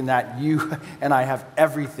faith in that, you and I have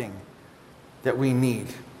everything that we need.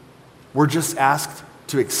 We're just asked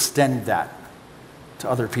to extend that to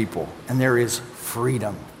other people, and there is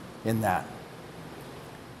freedom in that.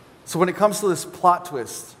 So when it comes to this plot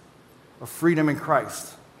twist of freedom in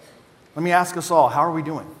Christ, let me ask us all, how are we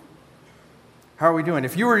doing? How are we doing?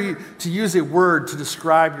 If you were to use a word to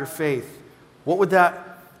describe your faith, what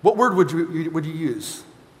word would you use?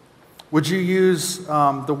 Would you use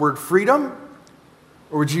the word freedom,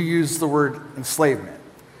 or would you use the word enslavement?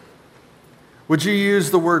 Would you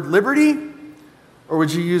use the word liberty, or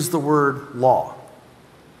would you use the word law?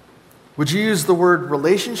 Would you use the word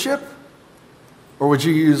relationship, or would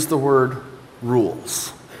you use the word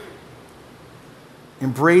rules?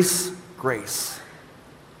 Embrace grace.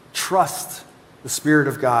 Trust the Spirit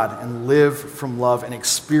of God and live from love and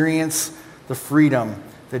experience the freedom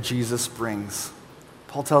that Jesus brings.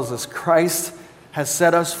 Paul tells us Christ has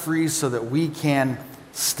set us free so that we can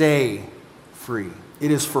stay free.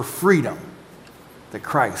 It is for freedom that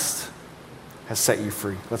Christ has set you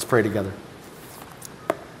free. Let's pray together.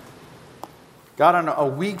 God, on a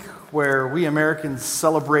week where we Americans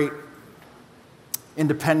celebrate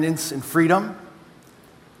independence and freedom,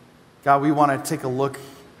 God, we want to take a look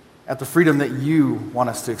at the freedom that you want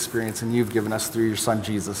us to experience and you've given us through your Son,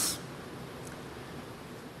 Jesus.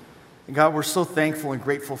 And God, we're so thankful and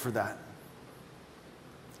grateful for that.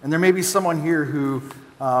 And there may be someone here who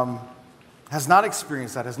has not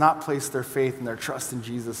experienced that, has not placed their faith and their trust in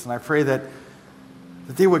Jesus. And I pray that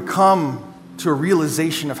they would come to a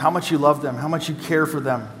realization of how much you love them, how much you care for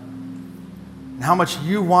them, and how much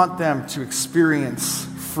you want them to experience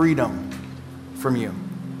freedom from you.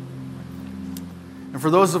 And for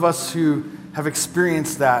those of us who have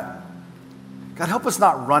experienced that, God, help us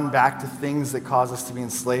not run back to things that cause us to be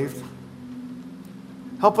enslaved.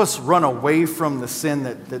 Help us run away from the sin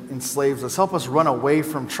that enslaves us. Help us run away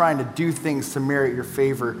from trying to do things to merit your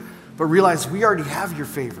favor, but realize we already have your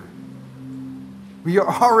favor. We are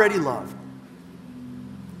already loved.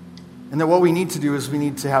 And that what we need to do is we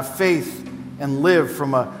need to have faith and live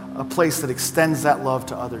from a place that extends that love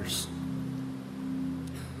to others.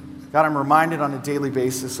 God, I'm reminded on a daily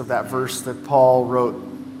basis of that verse that Paul wrote,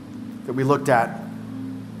 that we looked at.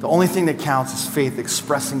 The only thing that counts is faith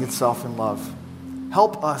expressing itself in love.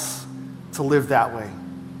 Help us to live that way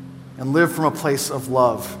and live from a place of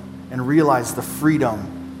love and realize the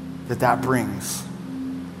freedom that brings.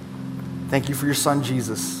 Thank you for your Son,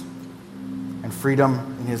 Jesus, and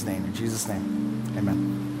freedom in his name. In Jesus' name,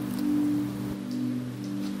 amen.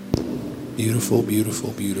 Beautiful,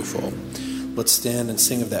 beautiful, beautiful. Let's stand and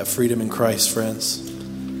sing of that freedom in Christ, friends.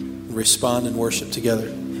 Respond and worship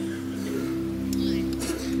together.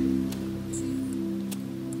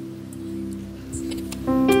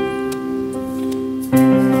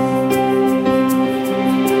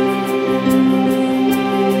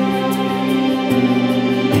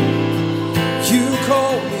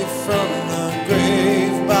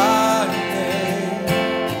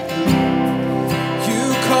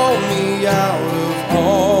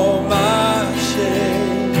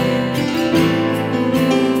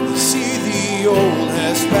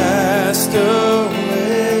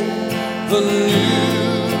 The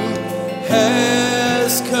new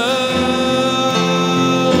has come.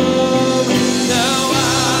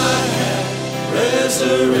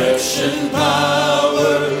 resurrection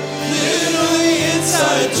power living on the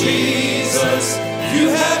inside, Jesus. You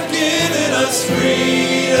have given us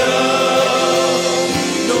freedom.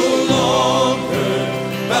 No longer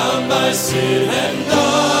bound by sin and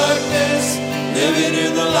darkness, living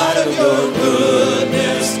in the light of your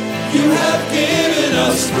goodness. You have given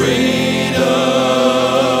us freedom.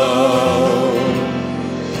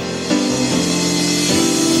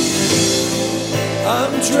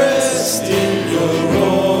 I'm dressed in your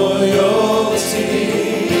royalty.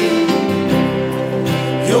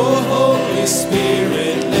 Your Holy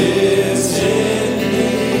Spirit lives in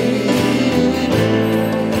me.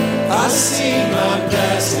 I see my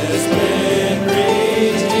past has been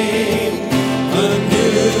redeemed. A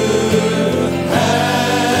new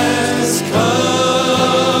has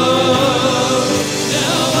come.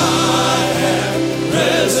 Now I have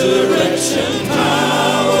resurrection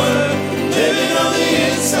power living on the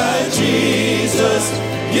inside, Jesus.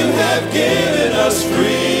 You have given us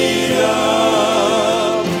freedom.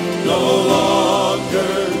 No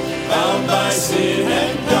longer bound by sin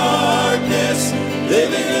and darkness,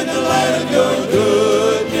 living in the light of your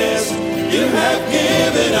goodness. You have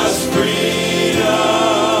given us freedom.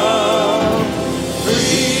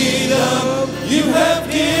 Freedom. You have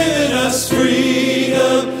given us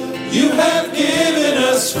freedom. You have given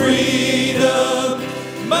us freedom.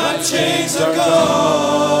 My chains are gone.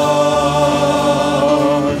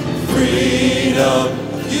 Freedom.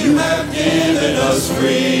 You have given us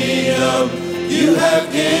freedom. You have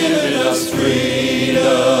given us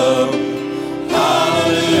freedom.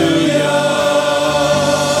 Hallelujah.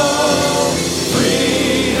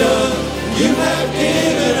 Freedom. You have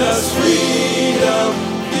given us freedom.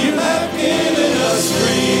 You have given us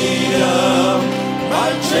freedom. My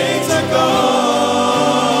chains are gone.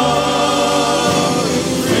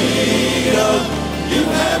 Freedom. You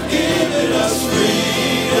have given us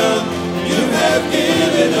freedom. You have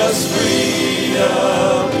given us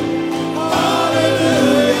freedom.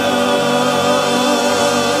 Hallelujah.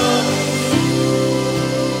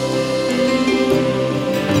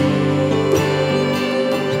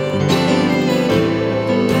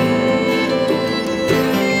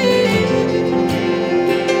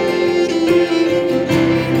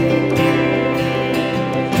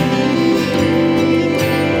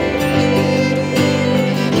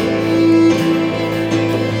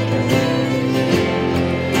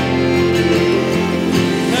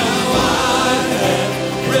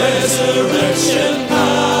 Resurrection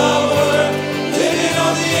power living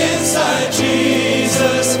on the inside,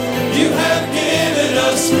 Jesus. You have given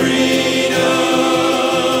us freedom.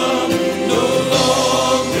 No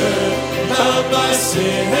longer bound by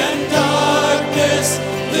sin and darkness,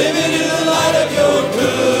 living in the light of your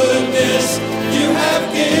goodness. You have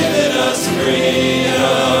given us freedom.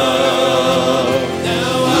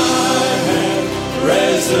 Now I have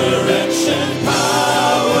resurrection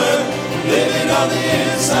power living on the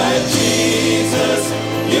inside, Jesus.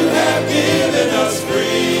 You have given us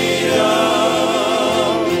freedom.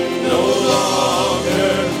 No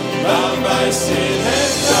longer bound by sin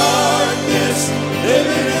and darkness,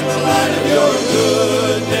 living in the light of your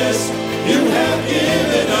goodness. You have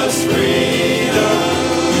given us freedom.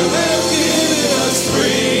 You have given us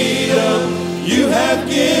freedom. You have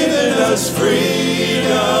given us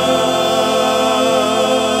freedom.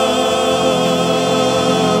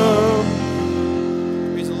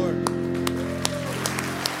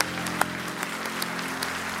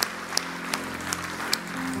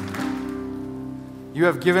 You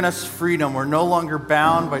have given us freedom. We're no longer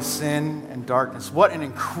bound by sin and darkness. What an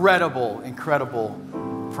incredible, incredible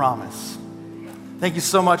promise. Thank you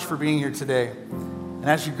so much for being here today. And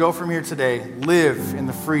as you go from here today, live in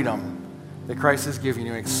the freedom that Christ has given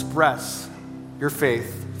you and express your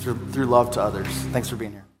faith through love to others. Thanks for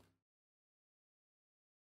being here.